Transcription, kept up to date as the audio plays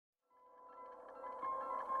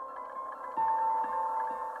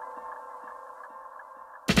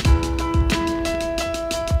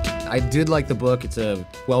I did like the book. It's a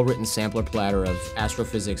well-written sampler platter of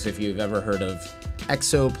astrophysics. If you've ever heard of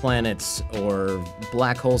exoplanets or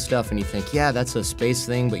black hole stuff and you think, yeah, that's a space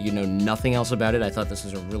thing, but you know nothing else about it, I thought this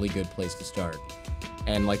was a really good place to start.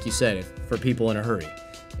 And like you said, for people in a hurry.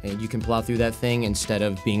 And you can plow through that thing instead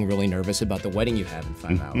of being really nervous about the wedding you have in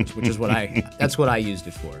 5 hours, which is that's what I used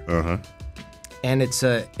it for. Uh-huh. And it's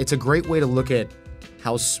a great way to look at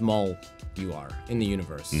how small you are in the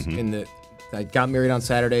universe. I got married on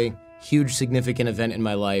Saturday, huge significant event in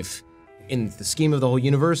my life. In the scheme of the whole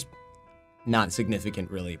universe, not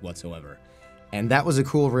significant really whatsoever. And that was a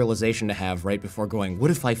cool realization to have right before going,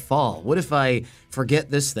 what if I fall? What if I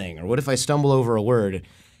forget this thing? Or what if I stumble over a word?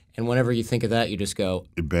 And whenever you think of that, you just go...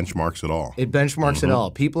 It benchmarks it all. It benchmarks it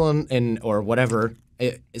all. People or whatever,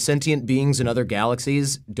 sentient beings in other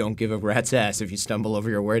galaxies don't give a rat's ass if you stumble over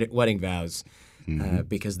your wedding vows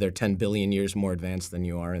because they're 10 billion years more advanced than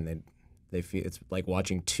you are, and they feel it's like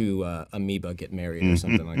watching two amoeba get married or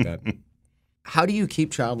something like that. How do you keep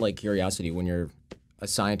childlike curiosity when you're a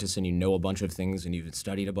scientist and you know a bunch of things and you've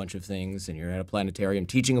studied a bunch of things and you're at a planetarium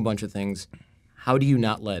teaching a bunch of things? How do you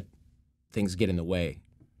not let things get in the way?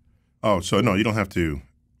 Oh, so no, you don't have to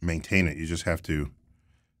maintain it. You just have to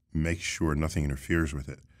make sure nothing interferes with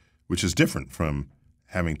it, which is different from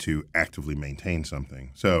having to actively maintain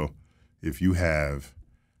something. So if you have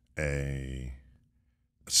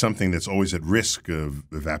something that's always at risk of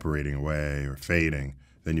evaporating away or fading,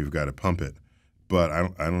 then you've got to pump it. But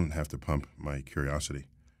I don't have to pump my curiosity.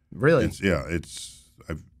 Really?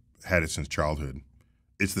 I've had it since childhood.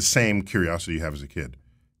 It's the same curiosity you have as a kid,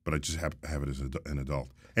 but I just have it as an adult.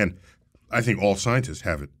 And I think all scientists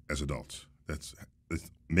have it as adults. That's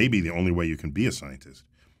maybe the only way you can be a scientist,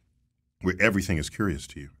 where everything is curious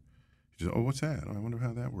to you. You just, oh, what's that? Oh, I wonder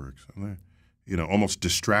how that works. You know, almost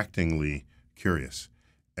distractingly curious.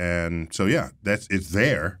 And so, yeah, it's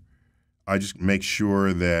there. I just make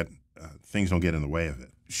sure that things don't get in the way of it.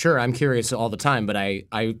 Sure, I'm curious all the time, but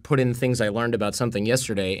I put in things I learned about something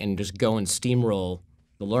yesterday and just go and steamroll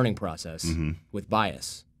the learning process with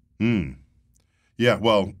bias. Yeah,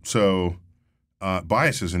 well, so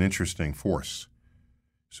bias is an interesting force.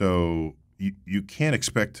 So you can't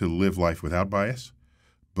expect to live life without bias,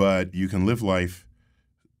 but you can live life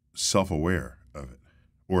self-aware of it,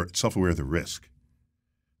 or self-aware of the risk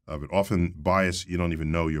of it. Often bias, you don't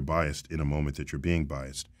even know you're biased in a moment that you're being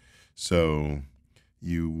biased. So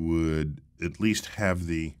you would at least have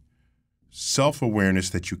the self-awareness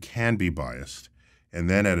that you can be biased, and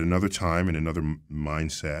then at another time, in another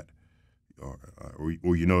mindset,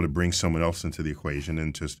 or you know, to bring someone else into the equation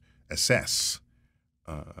and just assess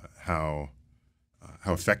how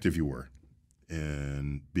effective you were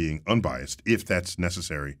in being unbiased, if that's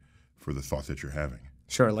necessary for the thought that you're having.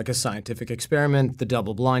 Sure, like a scientific experiment, the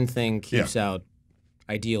double-blind thing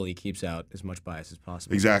ideally keeps out as much bias as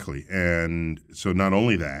possible. Exactly. And so not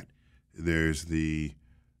only that, there's the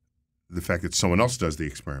fact that someone else does the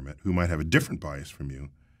experiment who might have a different bias from you,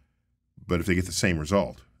 but if they get the same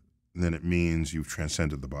result, then it means you've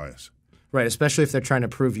transcended the bias. Right, especially if they're trying to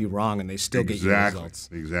prove you wrong and they still get your results.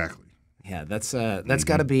 Exactly. Yeah, that's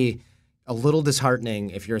got to be a little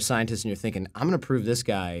disheartening if you're a scientist and you're thinking, I'm going to prove this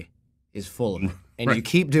guy is full of it. And you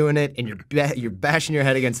keep doing it, and you're bashing your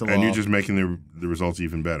head against the wall. And you're just making the results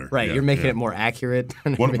even better. Right, you're making it more accurate.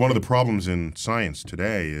 One of the problems in science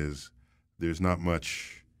today is there's not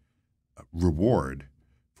much reward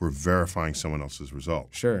for verifying someone else's result.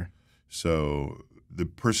 Sure. So the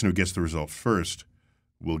person who gets the result first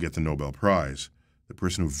will get the Nobel Prize. The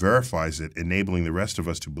person who verifies it, enabling the rest of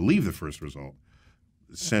us to believe the first result,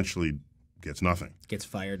 essentially gets nothing. Gets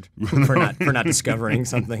fired for not discovering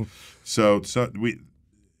something. So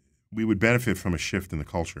we would benefit from a shift in the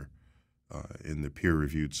culture in the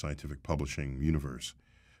peer-reviewed scientific publishing universe.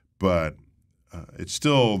 But it's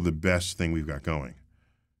still the best thing we've got going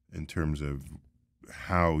in terms of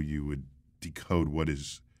how you would decode what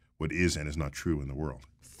is and is not true in the world.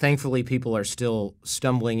 Thankfully, people are still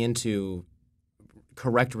stumbling into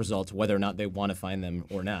correct results, whether or not they want to find them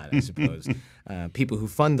or not, I suppose. People who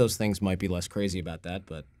fund those things might be less crazy about that,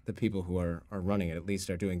 but the people who are running it at least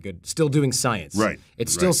are doing good, still doing science. Right.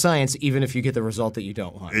 It's still science, even if you get the result that you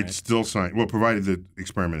don't want. It's still science. Well, provided the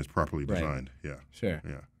experiment is properly designed. Right. Yeah. Sure.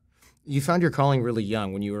 Yeah. You found your calling really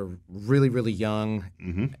young. When you were really, really young,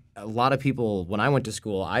 a lot of people, when I went to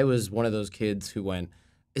school, I was one of those kids who went,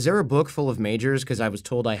 is there a book full of majors? Because I was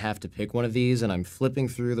told I have to pick one of these, and I'm flipping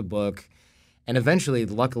through the book. And eventually,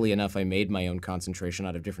 luckily enough, I made my own concentration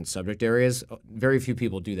out of different subject areas. Very few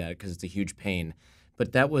people do that because it's a huge pain.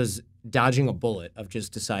 But that was dodging a bullet of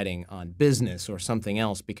just deciding on business or something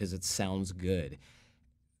else because it sounds good.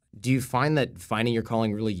 Do you find that finding your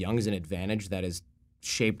calling really young is an advantage that has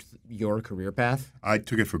shaped your career path? I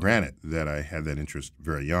took it for granted that I had that interest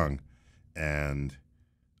very young and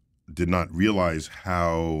did not realize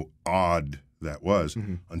how odd that was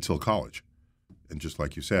until college. And just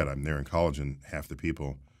like you said, I'm there in college and half the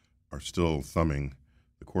people are still thumbing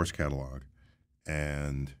the course catalog.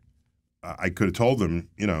 And I could have told them,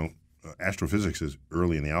 astrophysics is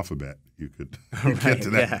early in the alphabet. You could get to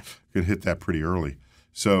that. Yeah. You could hit that pretty early.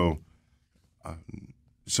 So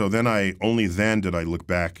then only then did I look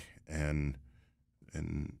back and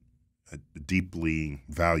deeply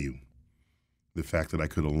value the fact that I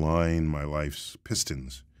could align my life's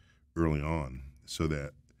pistons early on so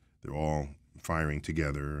that they're all firing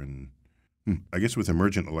together. And I guess with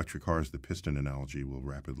emergent electric cars, the piston analogy will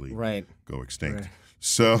rapidly go extinct. Right.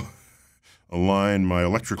 So align my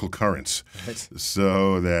electrical currents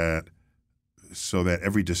so that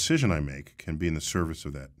every decision I make can be in the service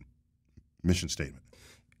of that mission statement.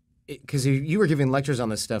 Because you were giving lectures on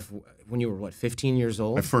this stuff when you were, 15 years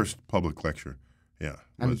old? My first public lecture, yeah.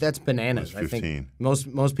 That's bananas. I think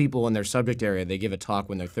most people in their subject area, they give a talk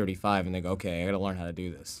when they're 35 and they go, okay, I got to learn how to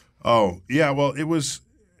do this. Oh, yeah, well, it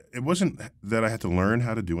wasn't that I had to learn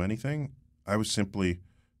how to do anything. I was simply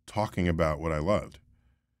talking about what I loved.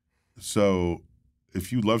 So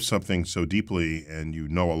if you love something so deeply and you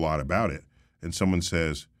know a lot about it, and someone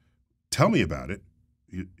says, tell me about it,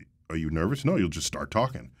 are you nervous? No, you'll just start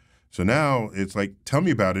talking. So now it's like, tell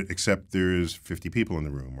me about it, except there's 50 people in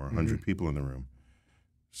the room or 100 people in the room.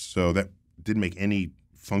 So that didn't make any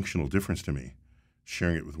functional difference to me,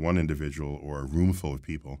 sharing it with one individual or a room full of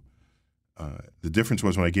people. The difference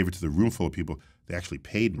was when I gave it to the room full of people, they actually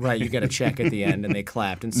paid me. Right, you got a check at the end and they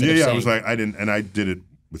clapped instead of saying. I was like, I did it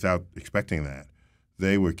without expecting that.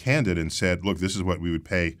 They were candid and said, look, this is what we would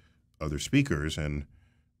pay other speakers. And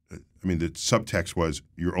the subtext was,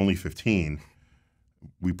 you're only 15.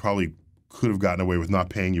 We probably could have gotten away with not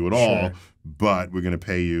paying you at all, but we're going to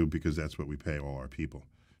pay you because that's what we pay all our people.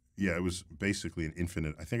 Yeah, it was basically an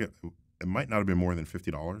infinite. I think it might not have been more than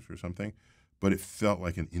 $50 or something, but it felt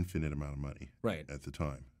like an infinite amount of money at the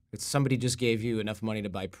time. It's somebody just gave you enough money to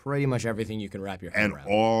buy pretty much everything you can wrap your head around.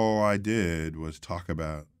 And all I did was talk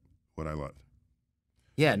about what I loved.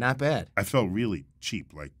 Yeah, not bad. I felt really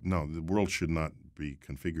cheap. Like, no, the world should not be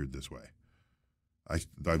configured this way.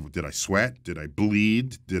 Did I sweat? Did I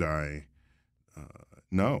bleed? Did I?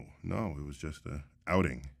 No. It was just an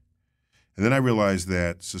outing. And then I realized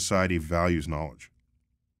that society values knowledge.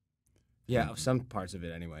 Yeah, some parts of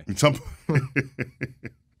it anyway. Some.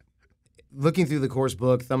 Looking through the course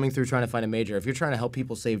book, thumbing through trying to find a major, if you're trying to help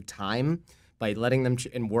people save time by letting them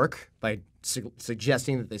in work, by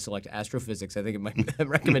suggesting that they select astrophysics, I think that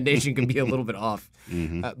recommendation can be a little bit off.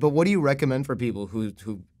 But what do you recommend for people who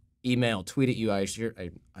email, tweet at you? I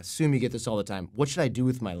assume you get this all the time. What should I do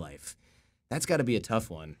with my life? That's got to be a tough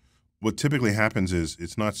one. What typically happens is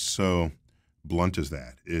it's not so blunt as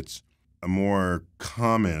that. It's a more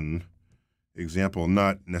common example,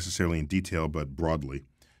 not necessarily in detail, but broadly,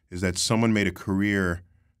 is that someone made a career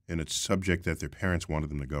in a subject that their parents wanted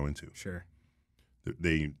them to go into. Sure.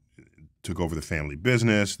 They took over the family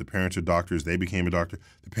business. The parents are doctors. They became a doctor.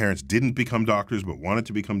 The parents didn't become doctors but wanted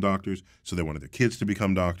to become doctors, so they wanted their kids to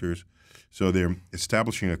become doctors. So they're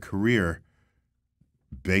establishing a career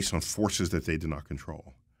based on forces that they did not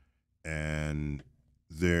control. And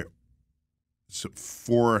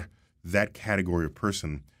for that category of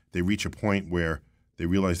person, they reach a point where they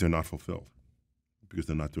realize they're not fulfilled because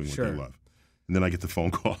they're not doing what they love. And then I get the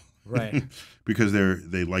phone call. Right. Because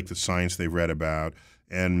they like the science they've read about.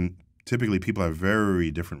 And typically people have a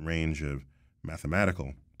very different range of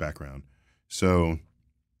mathematical background. So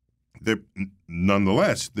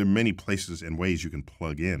nonetheless, there are many places and ways you can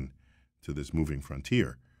plug in to this moving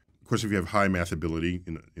frontier. Of course, if you have high math ability,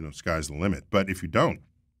 sky's the limit. But if you don't,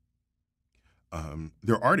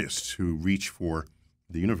 there are artists who reach for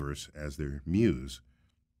the universe as their muse,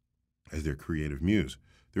 as their creative muse.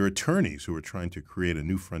 There are attorneys who are trying to create a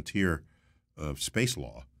new frontier of space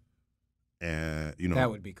law. And that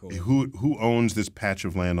would be cool. Who owns this patch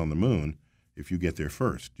of land on the moon? If you get there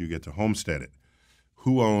first, you get to homestead it.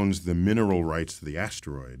 Who owns the mineral rights to the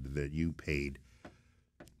asteroid that you paid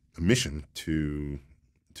a mission to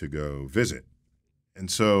go visit? And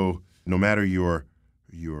so, no matter your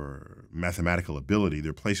mathematical ability,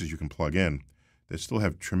 there are places you can plug in that still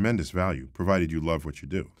have tremendous value, provided you love what you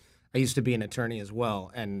do. I used to be an attorney as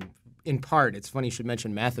well, and in part, it's funny you should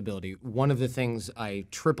mention math ability. One of the things I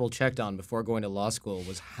triple-checked on before going to law school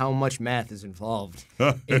was how much math is involved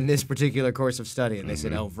in this particular course of study. And they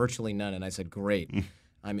said, oh, virtually none. And I said, great,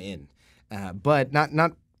 I'm in. But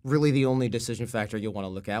not really the only decision factor you'll want to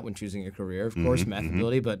look at when choosing a career. Of course, math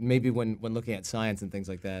ability, but maybe when looking at science and things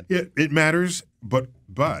like that. Yeah, it matters, but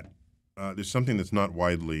there's something that's not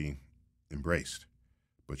widely embraced,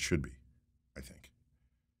 but should be, I think,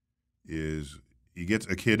 is you get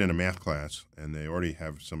a kid in a math class and they already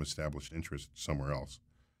have some established interest somewhere else,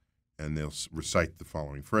 and they'll recite the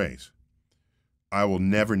following phrase. I will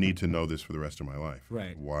never need to know this for the rest of my life.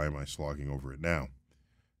 Right. Why am I slogging over it now?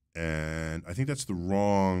 And I think that's the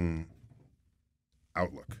wrong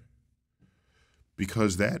outlook,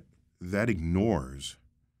 because that ignores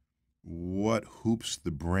what hoops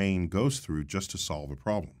the brain goes through just to solve a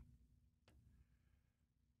problem.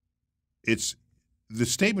 The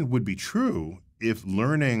statement would be true if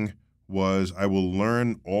learning was, I will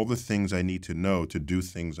learn all the things I need to know to do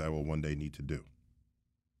things I will one day need to do.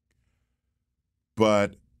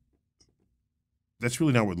 But that's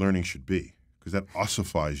really not what learning should be, because that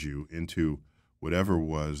ossifies you into whatever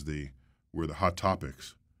were the hot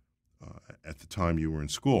topics at the time you were in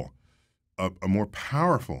school. A more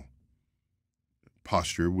powerful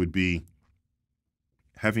posture would be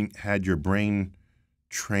having had your brain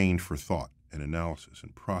trained for thought and analysis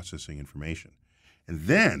and processing information. And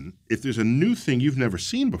then, if there's a new thing you've never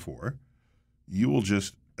seen before, you will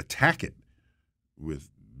just attack it with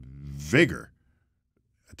vigor.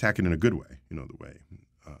 Attack it in a good way,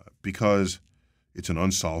 because it's an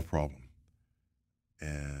unsolved problem.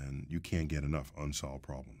 And you can't get enough unsolved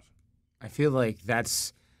problems. I feel like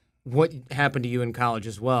that's what happened to you in college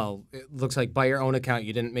as well. It looks like by your own account,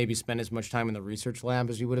 you didn't maybe spend as much time in the research lab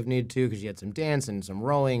as you would have needed to, because you had some dance and some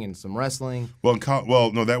rowing and some wrestling. Well,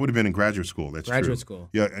 no, that would have been in graduate school. That's graduate true. School.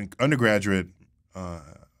 Yeah, and undergraduate,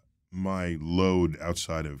 my load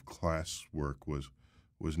outside of class work was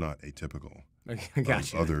not atypical.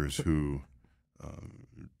 Gotcha. Of others who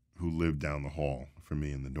lived down the hall from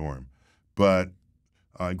me in the dorm. But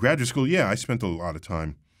graduate school, yeah, I spent a lot of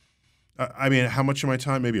time. I mean, how much of my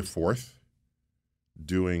time? Maybe a fourth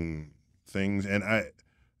doing things. And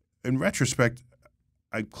in retrospect,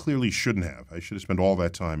 I clearly shouldn't have. I should have spent all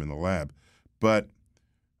that time in the lab. But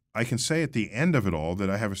I can say at the end of it all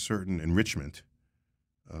that I have a certain enrichment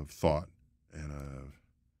of thought and of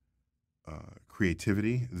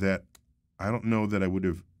creativity that I don't know that I would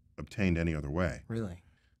have obtained any other way. Really?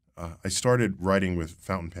 I started writing with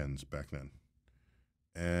fountain pens back then.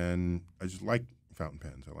 And I just like fountain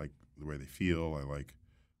pens. I like the way they feel. I like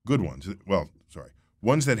good ones.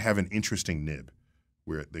 Ones that have an interesting nib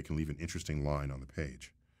where they can leave an interesting line on the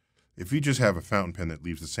page. If you just have a fountain pen that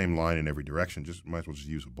leaves the same line in every direction, might as well just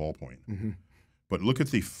use a ballpoint. Mm-hmm. But look at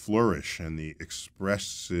the flourish and the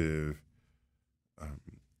expressive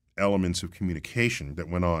elements of communication that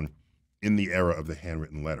went on in the era of the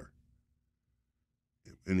handwritten letter.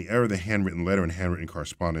 In the era of the handwritten letter and handwritten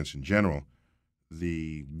correspondence in general,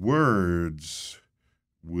 the words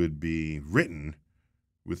would be written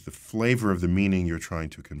with the flavor of the meaning you're trying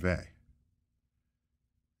to convey.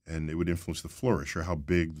 And it would influence the flourish, or how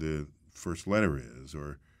big the first letter is,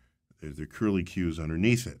 or the curly cues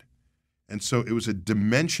underneath it. And so it was a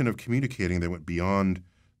dimension of communicating that went beyond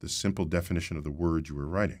the simple definition of the words you were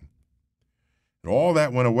writing. And all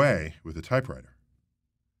that went away with the typewriter,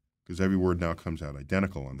 because every word now comes out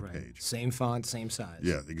identical on the page. Same font, same size.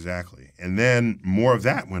 Yeah, exactly. And then more of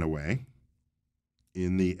that went away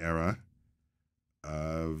in the era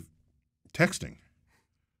of texting,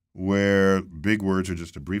 where big words are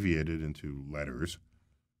just abbreviated into letters.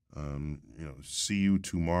 See you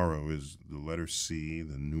tomorrow is the letter C,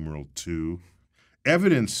 the numeral 2.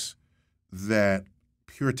 Evidence that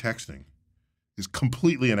pure texting is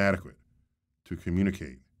completely inadequate to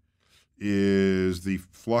communicate is the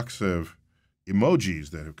flux of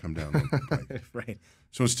emojis that have come down the pipe. Right.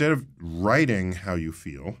 So instead of writing how you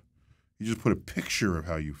feel, you just put a picture of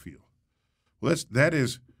how you feel. Well, that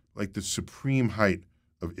is like the supreme height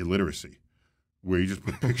of illiteracy, where you just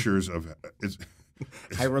put pictures of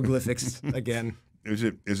hieroglyphics again. Is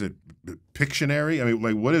it Pictionary? I mean,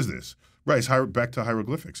 like, what is this? Right, it's back to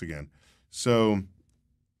hieroglyphics again. So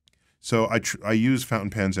I use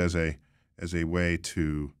fountain pens as a way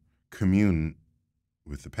to commune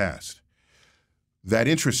with the past. That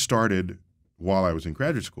interest started while I was in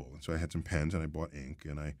graduate school, and so I had some pens and I bought ink,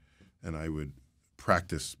 and I would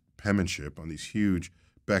practice penmanship on these huge.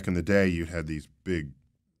 Back in the day, you had these big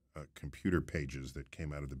computer pages that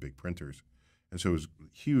came out of the big printers, and so it was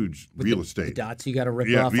huge with real the estate. Dots you got to rip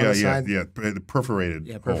off on the side. The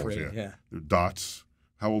perforated holes. Yeah. The dots.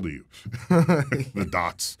 How old are you? The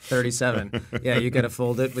dots. 37. Yeah, you got to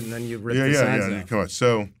fold it, and then you rip the sides off. Come on.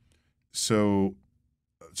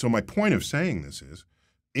 So my point of saying this is,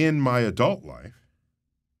 in my adult life,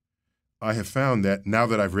 I have found that now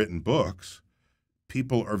that I've written books,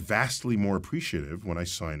 people are vastly more appreciative when I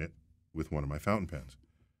sign it with one of my fountain pens,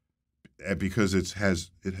 because it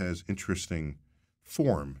has interesting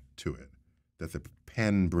form to it that the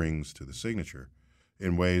pen brings to the signature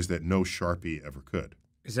in ways that no Sharpie ever could.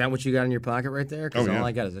 Is that what you got in your pocket right there? Because Oh, yeah. all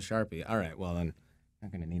I got is a Sharpie. All right, well then, I'm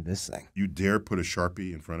going to need this thing. You dare put a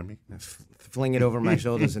Sharpie in front of me? Fling it over my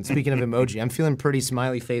shoulders. And speaking of emoji, I'm feeling pretty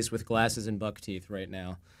smiley face with glasses and buck teeth right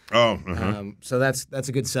now. Oh, So that's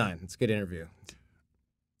a good sign. It's a good interview.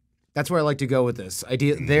 That's where I like to go with this.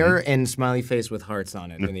 Idea there and smiley face with hearts on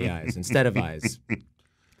it in the eyes instead of eyes.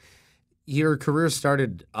 Your career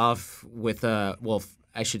started off with well,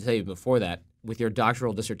 I should tell you before that, with your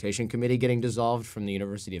doctoral dissertation committee getting dissolved from the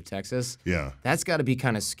University of Texas. Yeah. That's got to be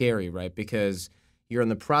kind of scary, right? Because you're in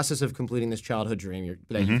the process of completing this childhood dream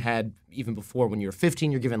that you've had even before. When you were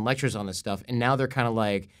 15, you're giving lectures on this stuff, and now they're kind of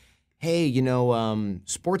like, hey, you know,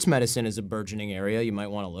 sports medicine is a burgeoning area you might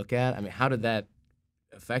want to look at. I mean, how did that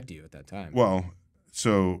affect you at that time? Well,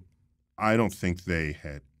 so I don't think they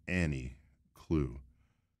had any clue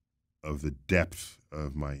of the depth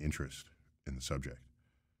of my interest in the subject,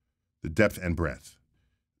 the depth and breadth.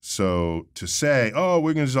 So to say, oh,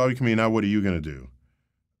 we're going to dissolve your committee, now what are you going to do?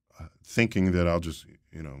 Thinking that I'll just,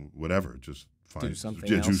 whatever, just Do something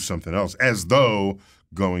do else. something else, as though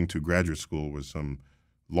going to graduate school was some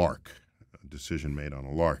lark, a decision made on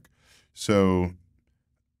a lark. So,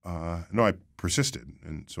 no, I persisted.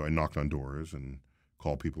 And so I knocked on doors and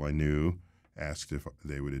called people I knew, asked if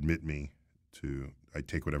they would admit me I'd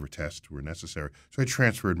take whatever tests were necessary. So I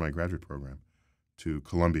transferred my graduate program to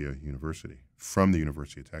Columbia University from the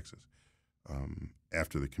University of Texas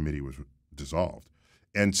after the committee was dissolved.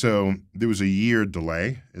 And so there was a year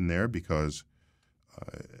delay in there because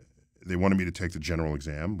they wanted me to take the general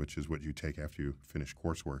exam, which is what you take after you finish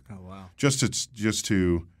coursework. Oh, wow.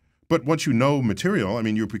 But once you know material, I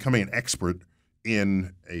mean, you're becoming an expert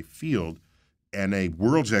in a field and a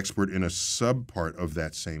world's expert in a subpart of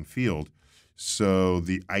that same field. So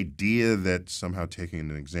the idea that somehow taking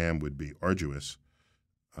an exam would be arduous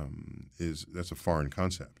that's a foreign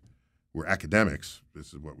concept. We're academics.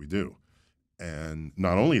 This is what we do. And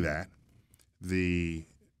not only that, the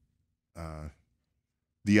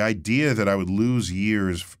idea that I would lose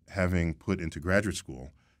years having put into graduate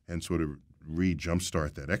school and sort of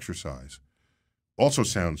jumpstart that exercise also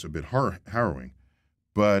sounds a bit harrowing.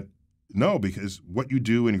 But no, because what you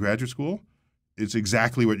do in graduate school is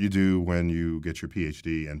exactly what you do when you get your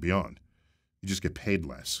PhD and beyond. You just get paid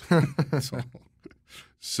less. That's all.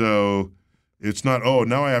 So it's not, oh,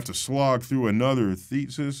 now I have to slog through another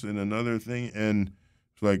thesis and another thing. And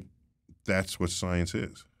it's like, that's what science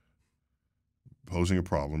is. Posing a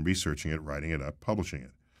problem, researching it, writing it up, publishing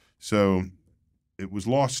it. So it was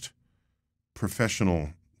lost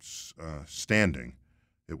professional standing.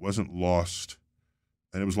 It wasn't lost,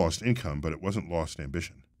 and it was lost income, but it wasn't lost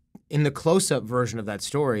ambition. In the close-up version of that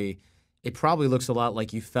story, it probably looks a lot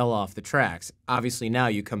like you fell off the tracks. Obviously, now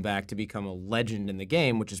you come back to become a legend in the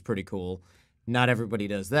game, which is pretty cool. Not everybody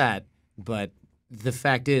does that, but the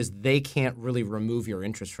fact is they can't really remove your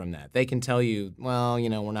interest from that. They can tell you, well,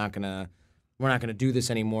 we're not gonna do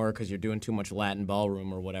this anymore because you're doing too much Latin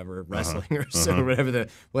ballroom or whatever, wrestling or so,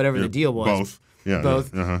 whatever the deal was. Both. Yeah,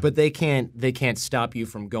 both. But they can't stop you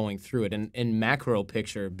from going through it. And in macro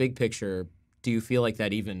picture, big picture, do you feel like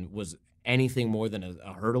that even was anything more than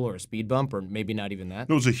a hurdle or a speed bump, or maybe not even that?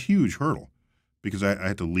 No, it was a huge hurdle because I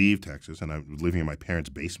had to leave Texas, and I was living in my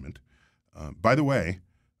parents' basement. By the way,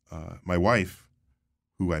 my wife,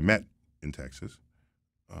 who I met in Texas,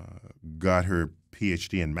 got her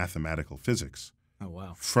PhD in mathematical physics. Oh,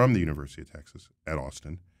 wow. From the University of Texas at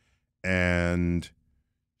Austin. And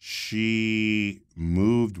she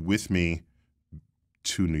moved with me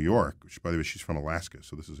to New York, which, by the way, she's from Alaska,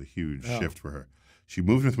 so this is a huge shift for her. She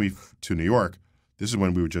moved with me to New York. This is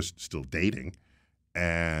when we were just still dating.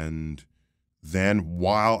 And then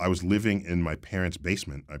while I was living in my parents'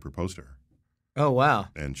 basement, I proposed to her. Oh, wow.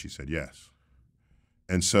 And she said yes.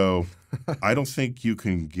 And so I don't think you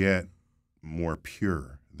can get more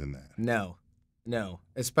pure than that. No,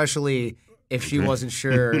 especially if she wasn't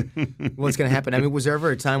sure what's going to happen. I mean, was there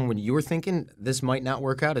ever a time when you were thinking this might not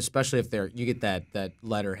work out, especially if you get that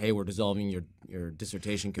letter, hey, we're dissolving your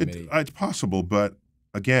dissertation committee? It's possible, but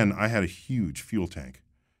again, I had a huge fuel tank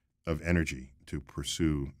of energy to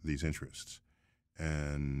pursue these interests,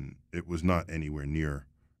 and it was not anywhere near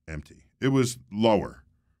empty. It was lower,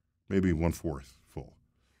 maybe 1/4 full.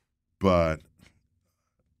 But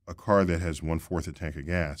a car that has 1/4 a tank of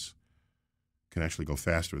gas can actually go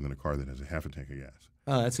faster than a car that has a half a tank of gas.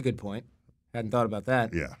 Oh, that's a good point. Hadn't thought about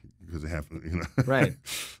that. Yeah, because they have, Right.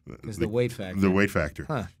 Because the weight factor. The weight factor.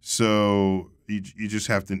 Huh. So you just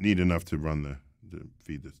have to need enough to run to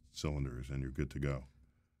feed the cylinders, and you're good to go.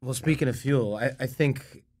 Well, speaking of fuel, I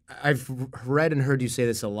think I've read and heard you say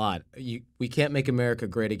this a lot. We can't make America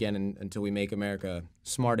great again until we make America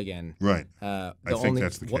smart again. Right. I think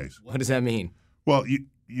that's the case. What does that mean? Well, you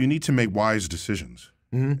need to make wise decisions.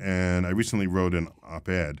 Mm-hmm. And I recently wrote an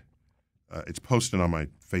op-ed. It's posted on my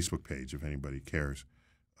Facebook page if anybody cares.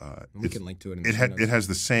 We can link to it. It has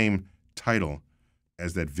the same title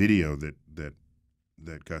as that video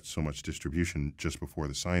that got so much distribution just before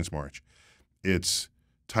the Science March. It's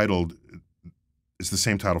titled. It's the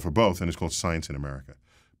same title for both, and it's called Science in America.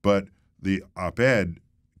 But the op-ed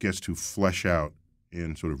gets to flesh out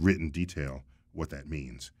in sort of written detail what that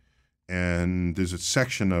means. And there's a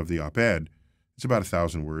section of the op-ed, it's about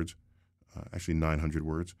 1,000 words, actually 900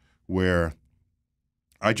 words, where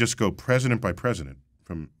I just go president by president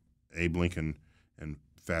from Abe Lincoln and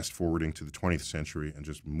fast forwarding to the 20th century and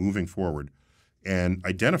just moving forward and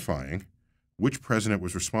identifying which president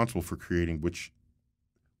was responsible for creating which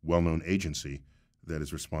well-known agency that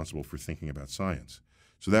is responsible for thinking about science.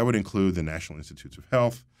 So that would include the National Institutes of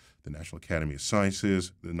Health, the National Academy of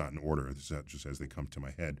Sciences, they're not in order, just as they come to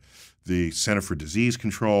my head, the Center for Disease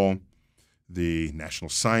Control, the National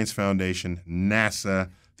Science Foundation,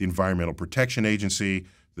 NASA, the Environmental Protection Agency,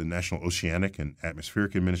 the National Oceanic and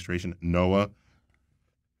Atmospheric Administration, NOAA.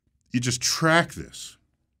 You just track this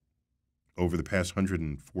over the past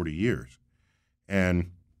 140 years,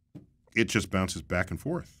 and it just bounces back and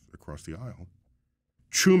forth across the aisle.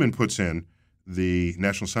 Truman puts in the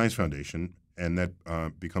National Science Foundation, and that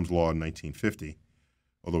becomes law in 1950,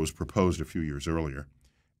 although it was proposed a few years earlier.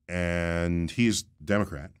 And he's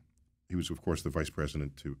Democrat. He was, of course, the vice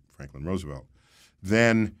president to Franklin Roosevelt.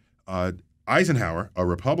 Then Eisenhower, a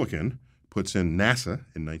Republican, puts in NASA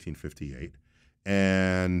in 1958.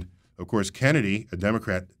 And, of course, Kennedy, a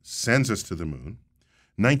Democrat, sends us to the moon.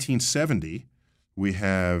 1970, we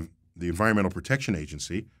have the Environmental Protection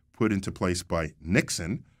Agency put into place by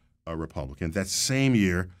Nixon, a Republican. That same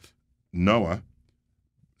year, NOAA,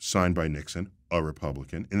 signed by Nixon, a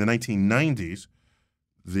Republican. In the 1990s,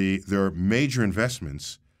 there are major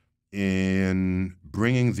investments in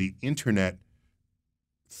bringing the internet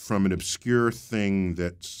from an obscure thing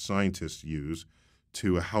that scientists use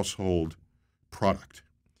to a household product.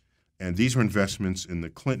 And these were investments in the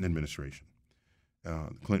Clinton administration,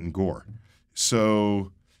 Clinton-Gore.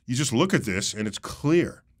 So you just look at this, and it's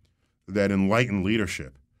clear that enlightened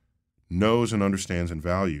leadership knows and understands and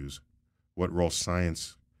values what role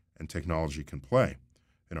science and technology can play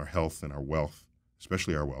in our health and our wealth,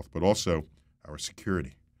 especially our wealth, but also our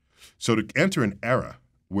security. So to enter an era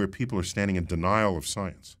where people are standing in denial of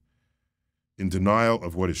science, in denial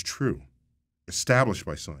of what is true, established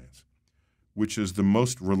by science, which is the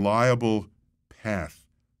most reliable path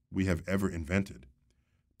we have ever invented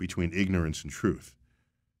between ignorance and truth,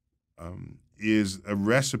 is a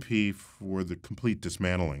recipe for the complete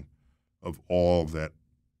dismantling of all that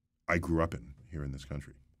I grew up in here in this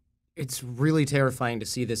country. It's really terrifying to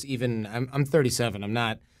see this. Even I'm 37. I'm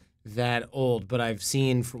not that old, but I've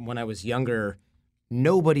seen from when I was younger,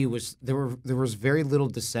 there was very little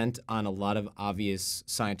dissent on a lot of obvious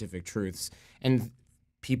scientific truths, and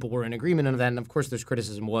people were in agreement on that. And of course, there's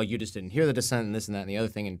criticism. Well, you just didn't hear the dissent, and this and that and the other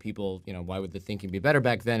thing. And people, why would the thinking be better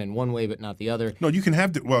back then in one way but not the other? No, you can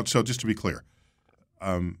have so just to be clear,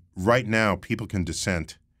 right now people can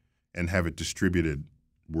dissent and have it distributed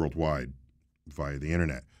worldwide via the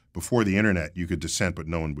internet. Before the internet, you could dissent, but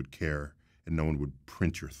no one would care, and no one would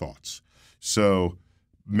print your thoughts. So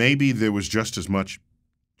maybe there was just as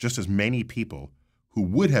many people who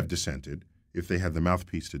would have dissented if they had the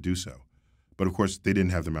mouthpiece to do so. But of course, they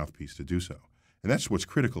didn't have the mouthpiece to do so. And that's what's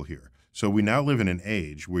critical here. So we now live in an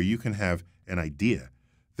age where you can have an idea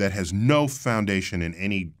that has no foundation in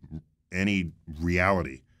any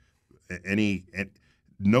reality,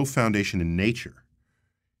 no foundation in nature.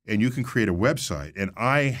 And you can create a website, and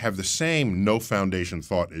I have the same no foundation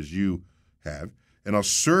thought as you have, and I'll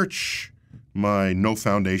search my no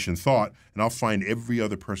foundation thought, and I'll find every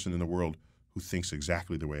other person in the world who thinks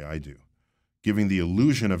exactly the way I do, giving the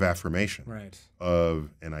illusion of affirmation of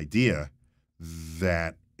an idea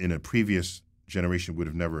that in a previous generation would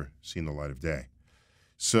have never seen the light of day.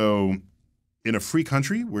 So in a free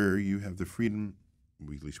country where you have the freedom,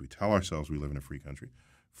 at least we tell ourselves we live in a free country,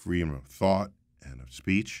 freedom of thought and of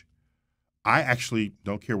speech, I actually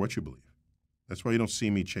don't care what you believe. That's why you don't see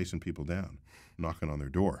me chasing people down, knocking on their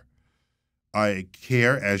door. I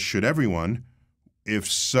care, as should everyone, if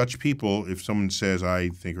someone says I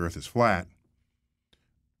think Earth is flat,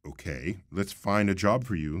 Okay, let's find a job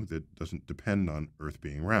for you that doesn't depend on Earth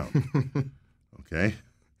being round. Okay?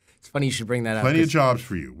 It's funny you should bring that up. Plenty of jobs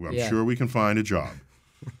for you. I'm Yeah. sure we can find a job.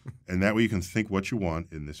 And that way you can think what you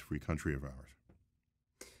want in this free country of ours.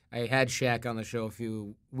 I had Shaq on the show a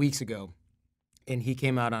few weeks ago, and he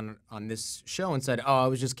came out on this show and said, "Oh, I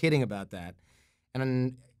was just kidding about that,"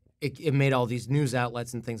 and it made all these news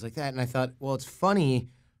outlets and things like that. And I thought, well, it's funny,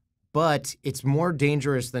 but it's more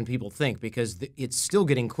dangerous than people think because it's still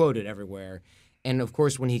getting quoted everywhere. And of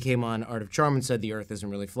course, when he came on Art of Charm and said the Earth isn't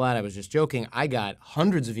really flat, I was just joking. I got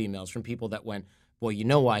hundreds of emails from people that went, "Well, you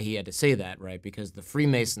know why he had to say that, right? Because the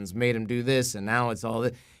Freemasons made him do this, and now it's all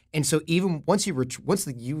this." And so even once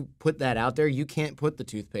you put that out there, you can't put the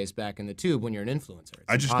toothpaste back in the tube when you're an influencer. It's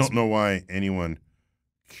I just impossible. don't know why anyone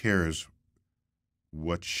cares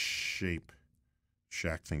what shape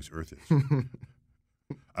Shaq thinks Earth is.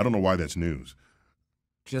 I don't know why that's news.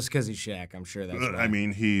 Just because he's Shaq, I'm sure that's right. I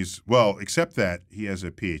mean, except that he has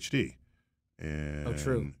a PhD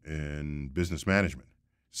in business management.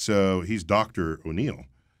 So he's Dr. O'Neill.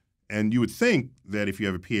 And you would think that if you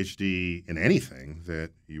have a PhD in anything,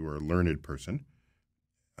 that you are a learned person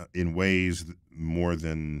in ways more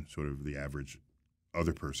than sort of the average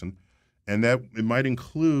other person, and that it might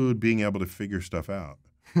include being able to figure stuff out.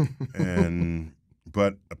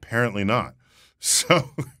 But apparently not.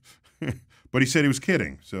 So, but he said he was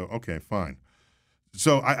kidding. So okay, fine.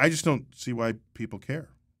 So I just don't see why people care.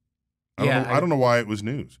 I don't know why it was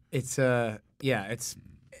news. It's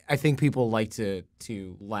I think people like to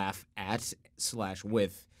laugh at /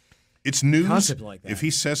 with It's news concept like that. if he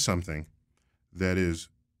says something that is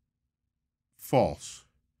false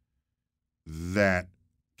that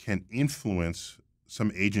can influence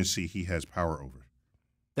some agency he has power over.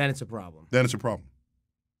 Then it's a problem. Then it's a problem.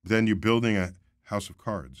 Then you're building a house of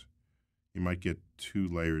cards. You might get 2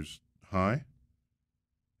 layers high.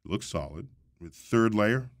 It looks solid. With 3rd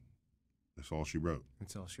layer, that's all she wrote.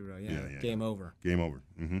 That's all she wrote. Yeah. Game over. Game over.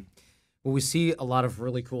 Mm-hmm. Well, we see a lot of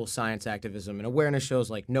really cool science activism and awareness shows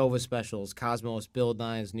like Nova Specials, Cosmos, Bill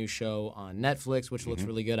Nye's new show on Netflix, which looks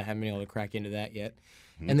really good. I haven't been able to crack into that yet.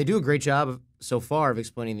 And they do a great job so far of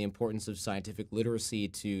explaining the importance of scientific literacy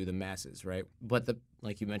to the masses, right? But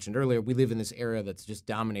like you mentioned earlier, we live in this era that's just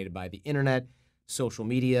dominated by the internet, social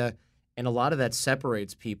media, and a lot of that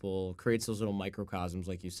separates people, creates those little microcosms,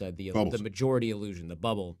 like you said, the majority illusion, the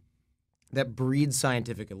bubble, that breeds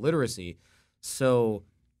scientific illiteracy. So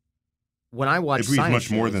when I watch science, it breeds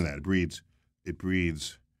much more shows, than that. It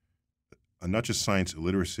breeds not just science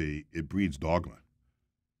illiteracy. It breeds dogma.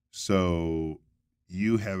 So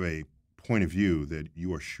you have a point of view that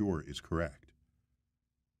you are sure is correct,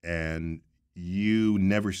 and you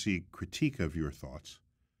never see critique of your thoughts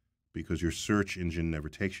because your search engine never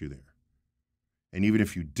takes you there. And even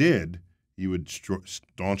if you did, you would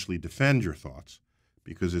staunchly defend your thoughts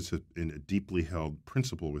because it's a deeply held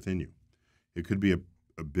principle within you. It could be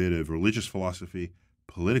a bit of religious philosophy,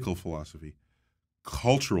 political philosophy,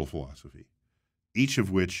 cultural philosophy, each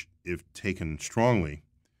of which, if taken strongly,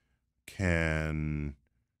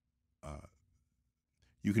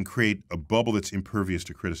 you can create a bubble that's impervious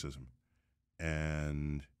to criticism,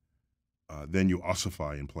 and then you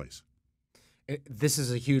ossify in place. This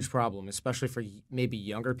is a huge problem, especially for maybe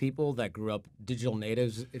younger people that grew up digital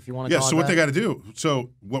natives, if you want to call it that. So what they got to do,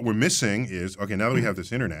 so what we're missing is, okay, now that we have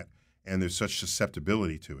this internet and there's such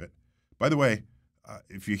susceptibility to it. By the way,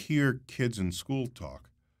 if you hear kids in school talk,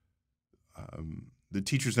 the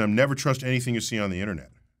teachers say, never trust anything you see on the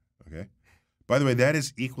internet. Okay. By the way, that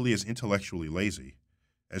is equally as intellectually lazy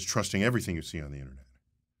as trusting everything you see on the internet.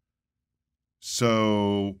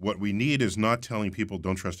 So what we need is not telling people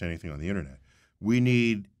don't trust anything on the internet. We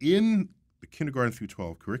need, in the kindergarten through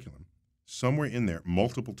 12 curriculum, somewhere in there,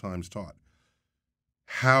 multiple times taught,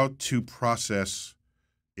 how to process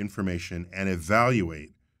information and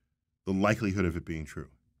evaluate the likelihood of it being true.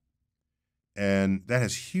 And that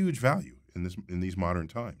has huge value in these modern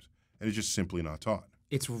times. And it's just simply not taught.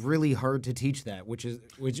 It's really hard to teach that, which is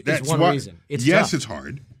one reason. It's tough. It's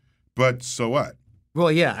hard, but so what?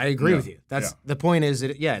 Well, yeah, I agree with you. That's the point. Is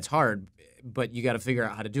it's hard, but you got to figure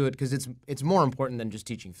out how to do it because it's more important than just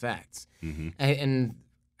teaching facts. Mm-hmm. And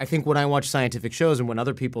I think when I watch scientific shows and when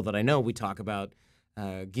other people that I know, we talk about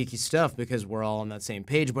geeky stuff because we're all on that same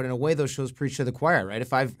page. But in a way, those shows preach to the choir, right?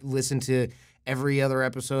 If I've listened to every other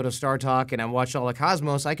episode of Star Talk and I watched all of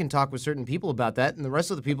Cosmos, I can talk with certain people about that, and the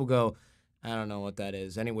rest of the people go, I don't know what that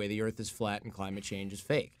is. Anyway, the Earth is flat and climate change is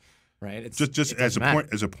fake, right? It's just as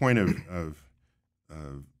a point of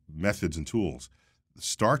methods and tools.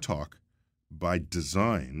 Star Talk, by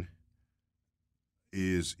design,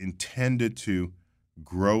 is intended to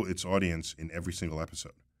grow its audience in every single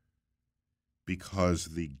episode. because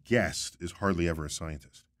the guest is hardly ever a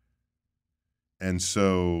scientist. And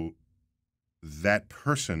so that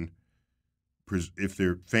person, if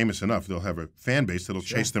they're famous enough, they'll have a fan base that'll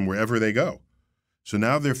chase them wherever they go. So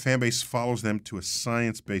now their fan base follows them to a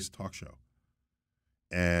science-based talk show.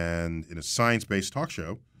 And in a science-based talk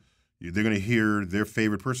show, they're going to hear their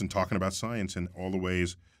favorite person talking about science and all the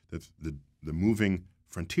ways that the moving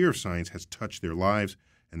frontier of science has touched their lives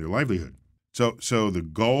and their livelihood. So the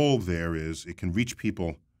goal there is it can reach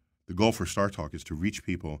people. The goal for Star Talk is to reach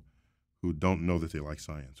people who don't know that they like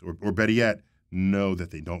science, or better yet, know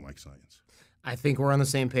that they don't like science. I think we're on the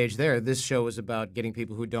same page there. This show is about getting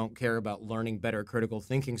people who don't care about learning better critical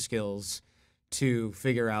thinking skills to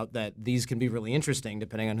figure out that these can be really interesting,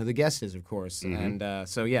 depending on who the guest is, of course. Mm-hmm. And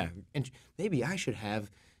so, yeah, and maybe I should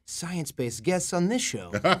have science-based guests on this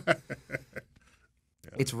show.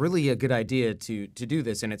 It's really a good idea to do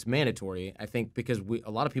this, and it's mandatory, I think, because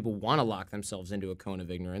a lot of people want to lock themselves into a cone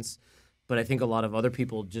of ignorance, but I think a lot of other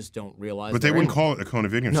people just don't realize. But they wouldn't call it a cone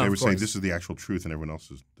of ignorance. No, they of would say course. this is the actual truth, and everyone else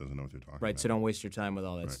doesn't know what they're talking about. Right, so don't waste your time with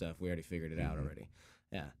all that stuff. We already figured it out Mm-hmm. already.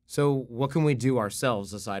 Yeah. So what can we do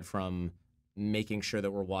ourselves aside from making sure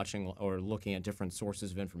that we're watching or looking at different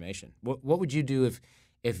sources of information? What would you do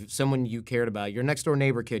if someone you cared about, your next door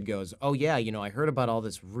neighbor kid goes, oh yeah, I heard about all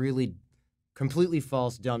this really completely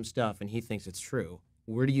false, dumb stuff, and he thinks it's true.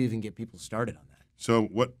 Where do you even get people started on that? So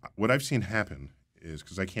what I've seen happen is,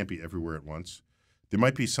 because I can't be everywhere at once, there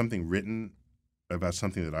might be something written about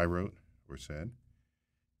something that I wrote or said.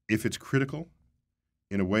 If it's critical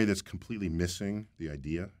in a way that's completely missing the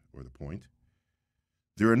idea or the point,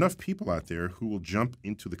 there are enough people out there who will jump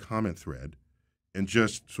into the comment thread and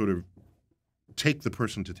just sort of take the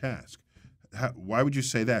person to task. Why would you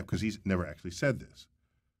say that? Because he's never actually said this.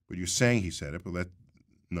 But you're saying he said it, but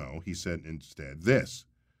no, he said instead this.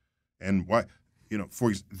 And why? There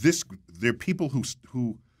are people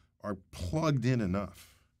who are plugged in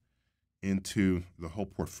enough into the whole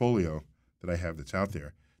portfolio that I have that's out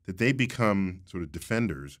there that they become sort of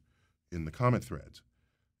defenders in the comment threads.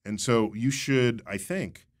 And so you should, I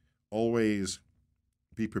think, always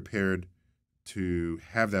be prepared to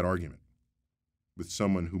have that argument with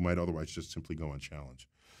someone who might otherwise just simply go unchallenged.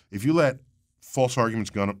 If you let false arguments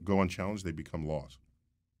go unchallenged, they become laws.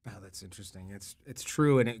 Oh, that's interesting. It's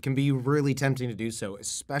true, and it can be really tempting to do so,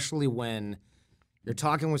 especially when you're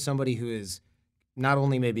talking with somebody who is not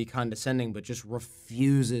only maybe condescending, but just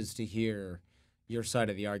refuses to hear your side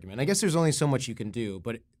of the argument. I guess there's only so much you can do,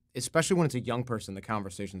 but especially when it's a young person, the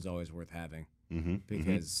conversation's always worth having. Mm-hmm,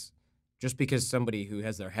 Because just because somebody who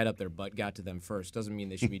has their head up their butt got to them first doesn't mean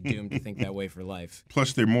they should be doomed to think that way for life.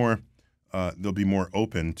 Plus, they'll be more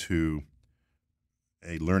open to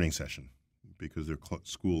a learning session because their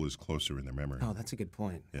school is closer in their memory. Oh, that's a good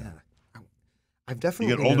point. Yeah. I've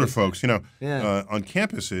definitely You get older noticed folks, that. on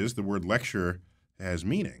campuses, the word lecture has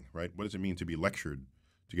meaning, right? What does it mean to be lectured?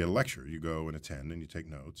 To get a lecture, you go and attend and you take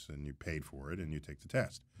notes and you paid for it and you take the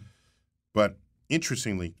test. But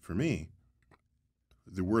interestingly for me,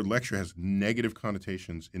 the word lecture has negative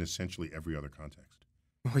connotations in essentially every other context.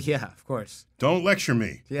 Oh, yeah, of course. Don't lecture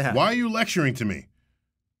me. Yeah. Why are you lecturing to me?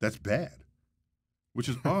 That's bad, which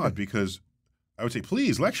is odd because I would say,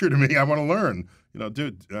 please lecture to me. I want to learn.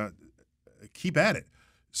 Dude, keep at it.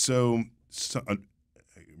 So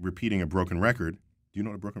repeating a broken record. Do you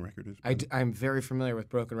know what a broken record is? I'm very familiar with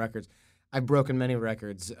broken records. I've broken many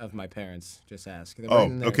records of my parents. Just ask. They're right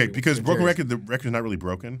in there Okay. if you- Because if broken yours. record, the record's not really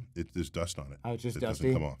broken. There's dust on it. Oh, it's just it dusty?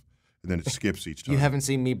 doesn't come off. And then it skips each time. You haven't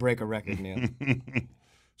seen me break a record, Neil.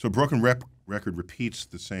 So a broken record repeats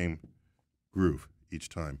the same groove each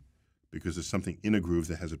time because there's something in a groove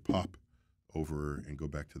that has it pop over and go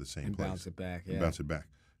back to the same And place. bounce it back, And yeah. bounce it back.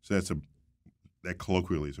 So that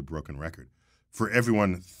colloquially is a broken record. For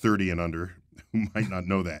everyone 30 and under who might not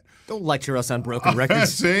know that. Don't lecture us on broken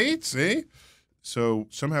records. See? So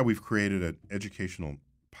somehow we've created an educational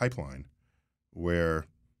pipeline where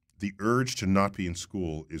the urge to not be in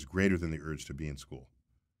school is greater than the urge to be in school.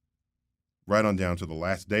 Right on down to the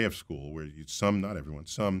last day of school where not everyone,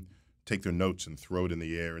 some take their notes and throw it in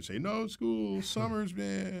the air and say, no school, summer's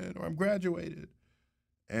been, or I'm graduated.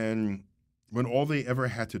 And when all they ever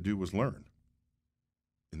had to do was learn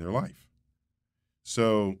in their life.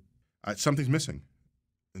 So something's missing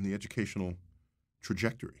in the educational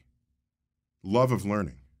trajectory. Love of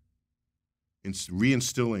learning.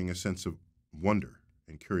 Reinstilling a sense of wonder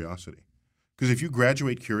and curiosity. Because if you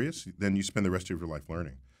graduate curious, then you spend the rest of your life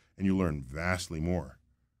learning. And you learn vastly more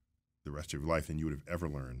the rest of your life than you would have ever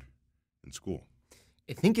learned in school.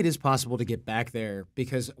 I think it is possible to get back there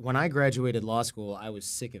because when I graduated law school, I was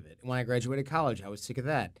sick of it. When I graduated college, I was sick of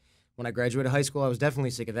that. When I graduated high school, I was definitely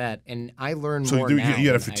sick of that, and I learned So more you now. had a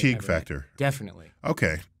than I fatigue ever did. factor. Definitely.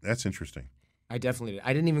 Okay, that's interesting. I definitely did.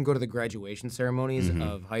 I didn't even go to the graduation ceremonies Mm-hmm.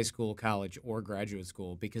 of high school, college, or graduate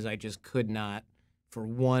school because I just could not, for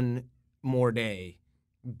one more day,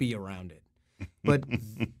 be around it. But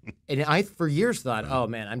and I, for years, thought, oh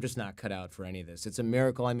man, I'm just not cut out for any of this. It's a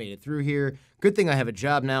miracle I made it through here. Good thing I have a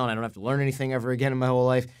job now and I don't have to learn anything ever again in my whole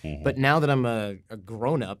life. Mm-hmm. But now that I'm a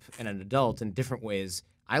grown up and an adult in different ways,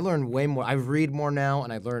 I learn way more. I read more now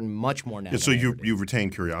and I learn much more now. Yeah, so than I ever did. you've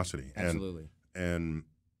retained curiosity. Absolutely. And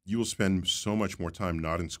you will spend so much more time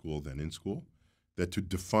not in school than in school, that to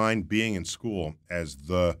define being in school as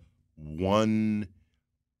the one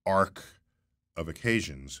arc of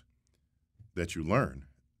occasions that you learn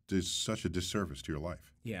is such a disservice to your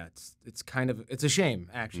life. Yeah, it's a shame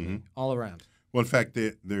actually, all around. Well, in fact,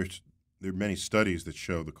 there are many studies that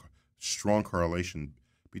show the strong correlation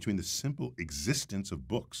between the simple existence of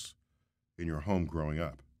books in your home growing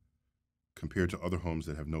up compared to other homes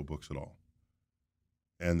that have no books at all.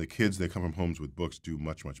 And the kids that come from homes with books do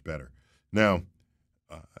much, much better. Now,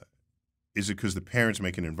 is it because the parents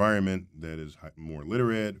make an environment that is more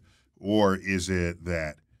literate, or is it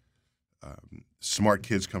that smart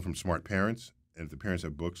kids come from smart parents, and if the parents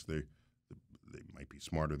have books, they might be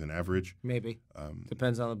smarter than average? Maybe.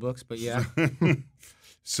 Depends on the books, but yeah.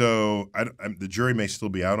 So the jury may still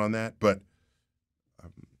be out on that, but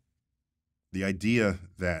the idea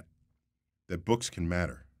that books can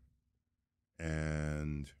matter,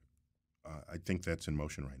 and I think that's in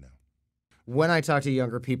motion right now. When I talk to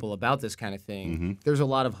younger people about this kind of thing, there's a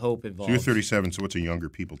lot of hope involved. So you're 37, so what's a younger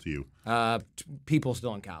people to you? People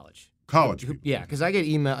still in college. College people. Yeah, because I get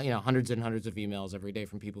hundreds and hundreds of emails every day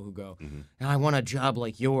from people who go, I want a job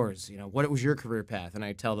like yours. What was your career path? And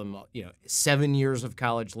I tell them, 7 years of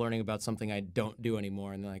college learning about something I don't do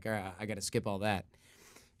anymore. And they're like, all right, I got to skip all that.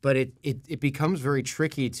 But it becomes very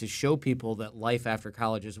tricky to show people that life after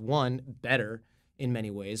college is, one, better in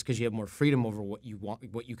many ways because you have more freedom over what you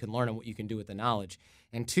want, what you can learn, and what you can do with the knowledge.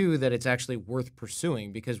 And two, that it's actually worth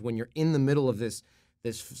pursuing because when you're in the middle of this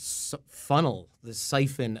funnel, this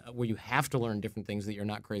siphon where you have to learn different things that you're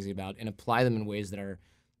not crazy about and apply them in ways that are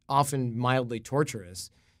often mildly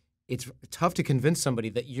torturous, it's tough to convince somebody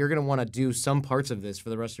that you're going to want to do some parts of this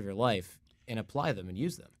for the rest of your life and apply them and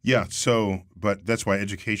use them. Yeah, but that's why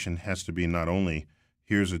education has to be not only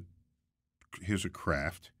here's a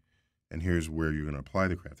craft and here's where you're going to apply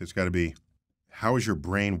the craft. It's got to be, how is your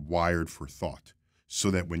brain wired for thought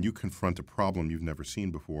so that when you confront a problem you've never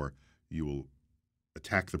seen before, you will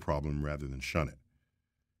attack the problem rather than shun it.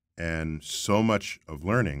 And so much of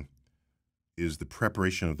learning is the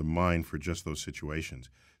preparation of the mind for just those situations.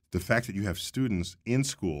 The fact that you have students in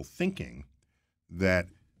school thinking that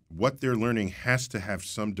what they're learning has to have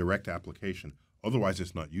some direct application, otherwise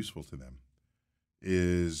it's not useful to them,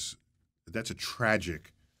 that's a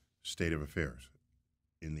tragic state of affairs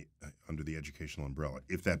under the educational umbrella,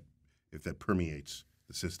 if that permeates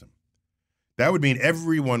the system. That would mean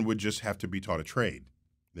everyone would just have to be taught a trade.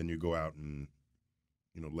 Then you go out and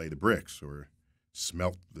lay the bricks or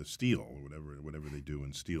smelt the steel or whatever they do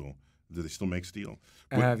in steel. Do they still make steel?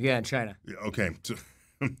 Yeah, in China. Okay, so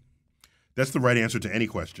that's the right answer to any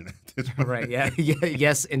question. Right. Yeah.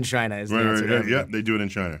 Yes, in China is the answer. Right. Yeah, they do it in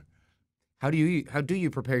China. How do you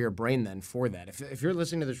prepare your brain then for that? If you're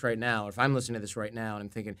listening to this right now, or if I'm listening to this right now and I'm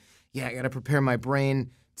thinking, yeah, I got to prepare my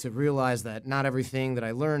brain to realize that not everything that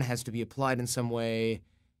I learn has to be applied in some way.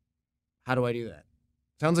 How do I do that?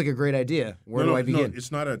 Sounds like a great idea. Where do I begin?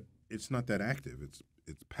 No, it's not that active.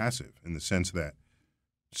 It's passive in the sense that.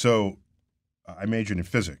 So, I majored in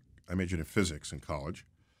physics. I majored in physics in college.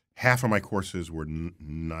 Half of my courses were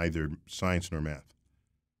neither science nor math.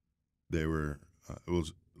 They were it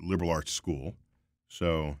was liberal arts school,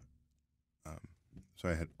 so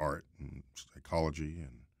I had art and psychology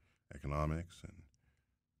and economics and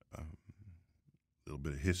a little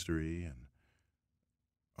bit of history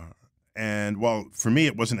and while for me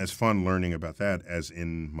it wasn't as fun learning about that as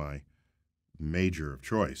in my major of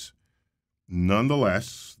choice,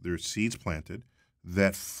 nonetheless there are seeds planted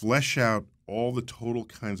that flesh out all the total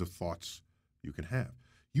kinds of thoughts you can have.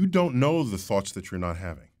 You don't know the thoughts that you're not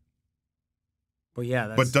having. Well,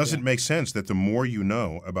 yeah. But does it make sense that the more you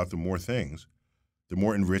know about the more things, the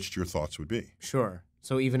more enriched your thoughts would be? Sure.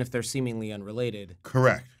 So even if they're seemingly unrelated.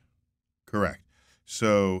 Correct.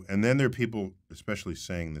 So, and then there are people, especially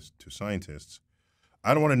saying this to scientists,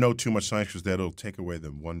 I don't want to know too much science because that'll take away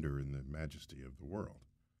the wonder and the majesty of the world.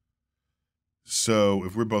 So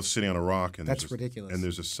if we're both sitting on a rock and that's ridiculous. And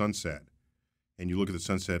there's a sunset, and you look at the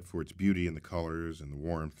sunset for its beauty and the colors and the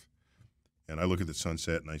warmth, and I look at the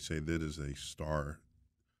sunset and I say, that is a star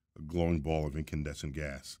a glowing ball of incandescent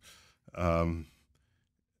gas,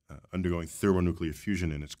 undergoing thermonuclear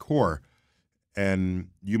fusion in its core. And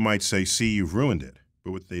you might say, see, you've ruined it.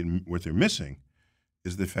 But what they're missing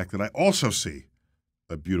is the fact that I also see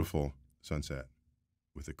a beautiful sunset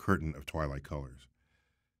with a curtain of twilight colors.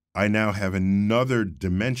 I now have another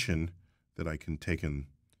dimension that I can take in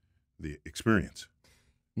the experience.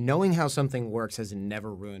 Knowing how something works has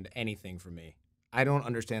never ruined anything for me. I don't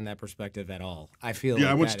understand that perspective at all. I feel Yeah,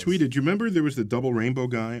 like I once that tweeted. is... Do you remember there was the double rainbow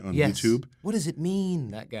guy on Yes. YouTube? What does it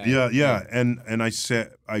mean, that guy? Yeah. And I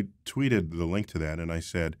tweeted the link to that, and I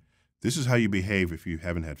said, this is how you behave if you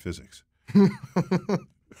haven't had physics.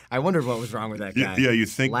 I wondered what was wrong with that guy. Yeah, you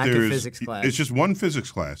think Lack there's... of physics class. It's just one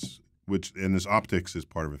physics class, and this optics is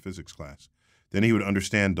part of a physics class. Then he would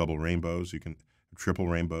understand double rainbows. You can triple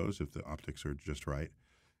rainbows if the optics are just right.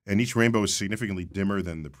 And each rainbow is significantly dimmer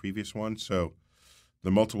than the previous one, so the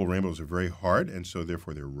multiple rainbows are very hard, and so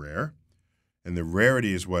therefore they're rare. And the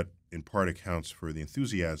rarity is what in part accounts for the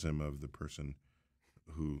enthusiasm of the person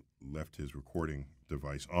who left his recording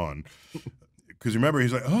device on. Because remember,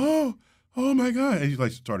 he's like, oh my God. And he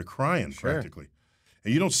like started crying practically.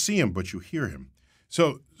 And you don't see him, but you hear him.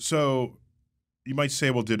 So you might say,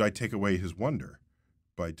 well, did I take away his wonder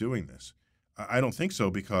by doing this? I don't think so,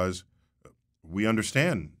 because we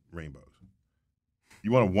understand rainbows.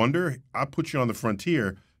 You want to wonder? I'll put you on the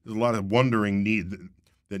frontier. There's a lot of wondering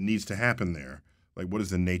that needs to happen there. Like, what is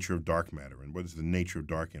the nature of dark matter, and what is the nature of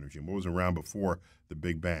dark energy, and what was around before the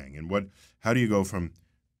Big Bang, and how do you go from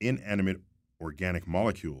inanimate organic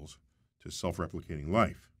molecules to self-replicating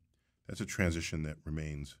life? That's a transition that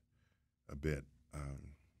remains a bit.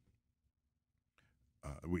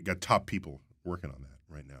 We got top people working on that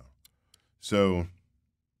right now. So,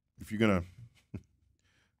 if you're gonna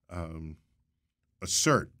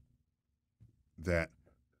assert that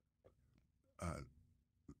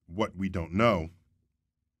what we don't know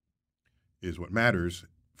is what matters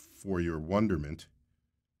for your wonderment,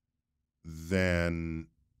 and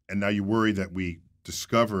now you worry that we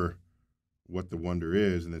discover what the wonder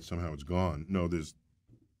is and that somehow it's gone. No,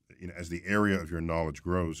 as the area of your knowledge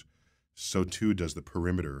grows, so too does the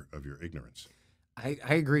perimeter of your ignorance. I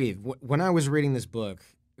agree. When I was reading this book,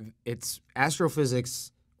 it's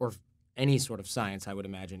astrophysics, or any sort of science, I would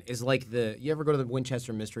imagine, is like you ever go to the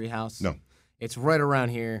Winchester Mystery House? No. It's right around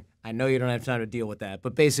here. I know you don't have time to deal with that,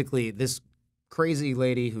 but basically this crazy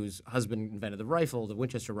lady whose husband invented the rifle, the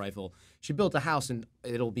Winchester rifle, she built a house, and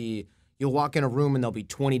you'll walk in a room and there'll be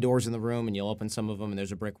 20 doors in the room, and you'll open some of them and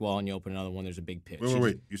there's a brick wall, and you open another one, there's a big pit.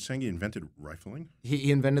 Wait. You're saying he invented rifling?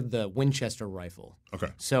 He invented the Winchester rifle. Okay.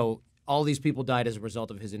 So all these people died as a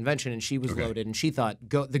result of his invention, and she was loaded, and she thought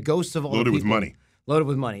the ghosts of all loaded the people... with money. Loaded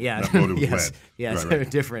with money, yeah. Not loaded with yes, lead. yes, Right.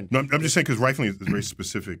 different. No, I'm just saying, because rifling is a very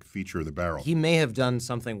specific feature of the barrel. He may have done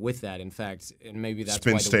something with that, in fact, and maybe that's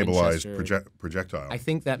spin why the stabilized Winchester, projectile. I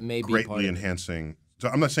think that may be greatly part of enhancing. So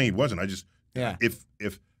I'm not saying he wasn't. I just Yeah.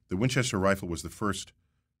 If the Winchester rifle was the first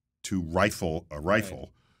to rifle a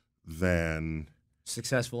rifle, then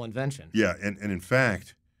successful invention. Yeah, and in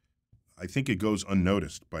fact, I think it goes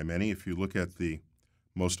unnoticed by many. If you look at the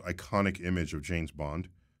most iconic image of James Bond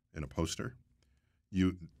in a poster,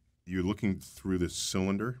 you're looking through this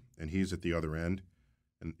cylinder, and he's at the other end,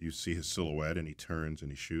 and you see his silhouette, and he turns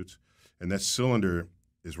and he shoots, and that cylinder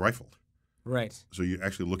is rifled. Right. So you're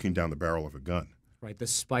actually looking down the barrel of a gun. Right, the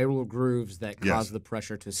spiral grooves that Yes. cause the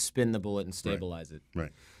pressure to spin the bullet and stabilize it.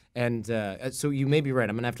 Right. And so you may be right.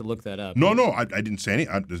 I'm going to have to look that up. No, I didn't say any.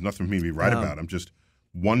 There's nothing for me to be right about. I'm just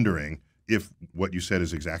wondering if what you said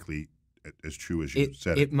is exactly as true as you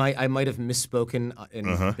said it. I might have misspoken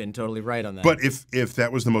and been totally right on that. But if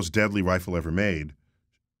that was the most deadly rifle ever made,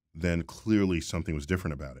 then clearly something was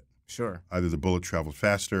different about it. Sure. Either the bullet traveled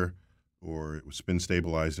faster, or it was spin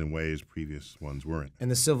stabilized in ways previous ones weren't.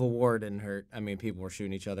 And the Civil War didn't hurt. I mean, people were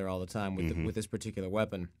shooting each other all the time with this particular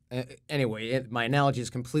weapon. Anyway, my analogy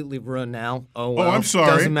is completely ruined now. Oh, well, I'm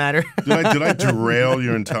sorry. Doesn't matter. Did I derail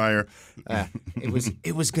your entire?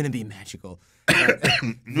 It was going to be magical.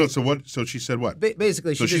 No. So what? So she said what?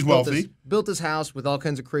 Basically, So she she's just wealthy? built this house with all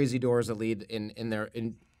kinds of crazy doors that lead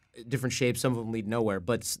in different shapes. Some of them lead nowhere.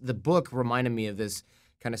 But the book reminded me of this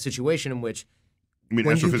kind of situation in which. I mean,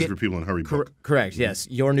 when you Astrophysics get- for People in a Hurry book. Correct. Yes,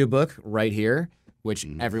 your new book right here, which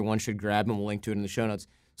everyone should grab, and we'll link to it in the show notes.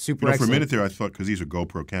 Super For a excellent. minute there, I thought, because these are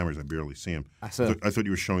GoPro cameras, I barely see them. I saw- thought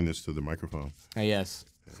you were showing this to the microphone. Yes,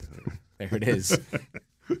 there it is.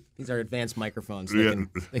 These are advanced microphones.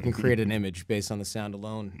 They can create an image based on the sound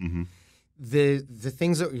alone. The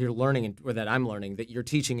things that you're learning, or that I'm learning, that you're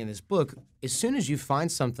teaching in this book, as soon as you find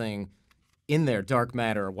something in there, dark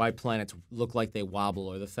matter, or why planets look like they wobble,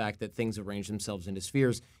 or the fact that things arrange themselves into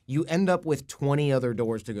spheres, you end up with 20 other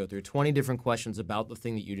doors to go through, 20 different questions about the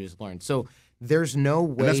thing that you just learned. So there's no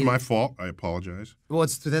way. And that's my fault. I apologize. Well,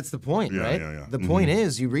 that's the point, Yeah, right? yeah, yeah. The point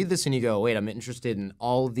is, you read this and you go, wait, I'm interested in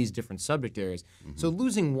all of these different subject areas. So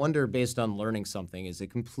losing wonder based on learning something is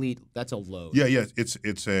that's a load. Yeah, yeah. It's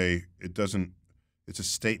a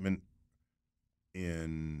statement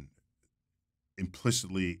in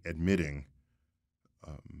implicitly admitting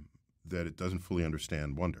that it doesn't fully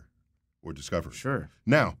understand wonder or discovery. Sure.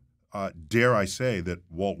 Now, dare I say that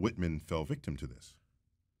Walt Whitman fell victim to this?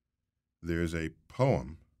 There's a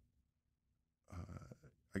poem.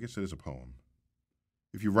 I guess it is a poem.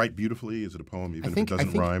 If you write beautifully, is it a poem even if it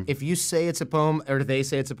doesn't rhyme? If you say it's a poem, or they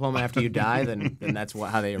say it's a poem after you die, then that's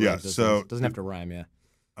how they arrange this. So it doesn't have to rhyme, yeah.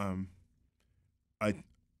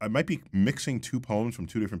 I might be mixing two poems from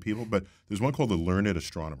two different people, but there's one called The Learned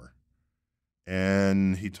Astronomer.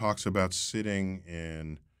 And he talks about sitting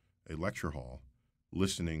in a lecture hall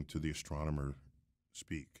listening to the astronomer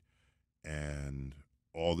speak. And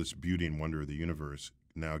all this beauty and wonder of the universe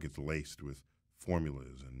now gets laced with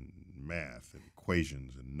formulas and math and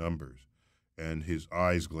equations and numbers. And his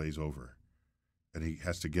eyes glaze over. And he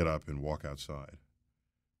has to get up and walk outside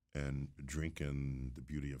and drink in the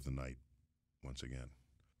beauty of the night once again.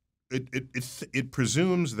 It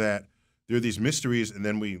presumes that there are these mysteries, and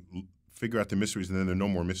then we figure out the mysteries, and then there are no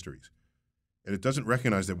more mysteries. And it doesn't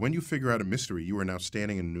recognize that when you figure out a mystery, you are now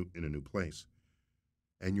standing in a new place,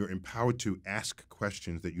 and you're empowered to ask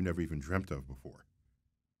questions that you never even dreamt of before.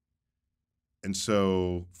 And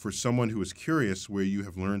so for someone who is curious, where you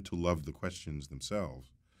have learned to love the questions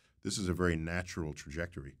themselves, this is a very natural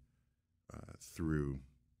trajectory through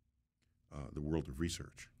the world of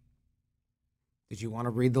research. Did you want to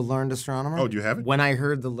read The Learned Astronomer? Oh, do you have it? When I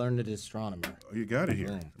heard The Learned Astronomer. Oh, you got it here.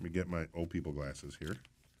 Let me get my old people glasses here.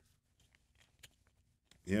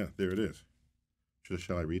 Yeah, there it is.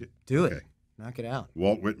 Shall I read it? Do it. Knock it out.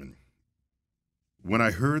 Walt Whitman. When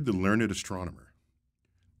I heard The Learned Astronomer,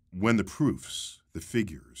 when the proofs, the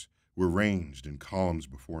figures, were ranged in columns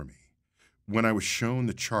before me, when I was shown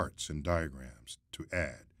the charts and diagrams to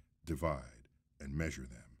add, divide, and measure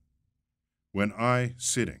them, when I,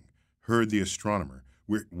 sitting, heard the astronomer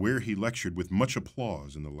where he lectured with much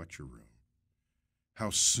applause in the lecture room, how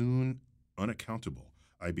soon, unaccountable,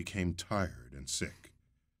 I became tired and sick,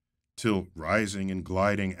 till rising and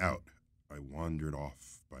gliding out, I wandered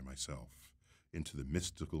off by myself into the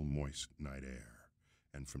mystical moist night air,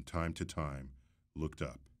 and from time to time looked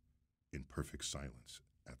up in perfect silence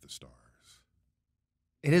at the stars.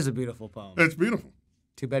 It is a beautiful poem. It's beautiful.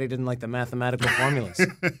 Too bad he didn't like the mathematical formulas.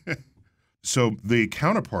 So the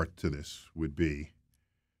counterpart to this would be,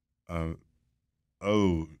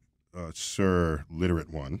 Sir Literate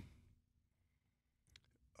One,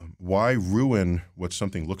 why ruin what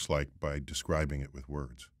something looks like by describing it with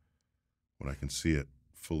words when I can see it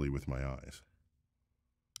fully with my eyes?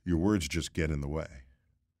 Your words just get in the way.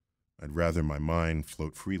 I'd rather my mind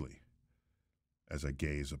float freely as I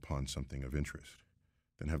gaze upon something of interest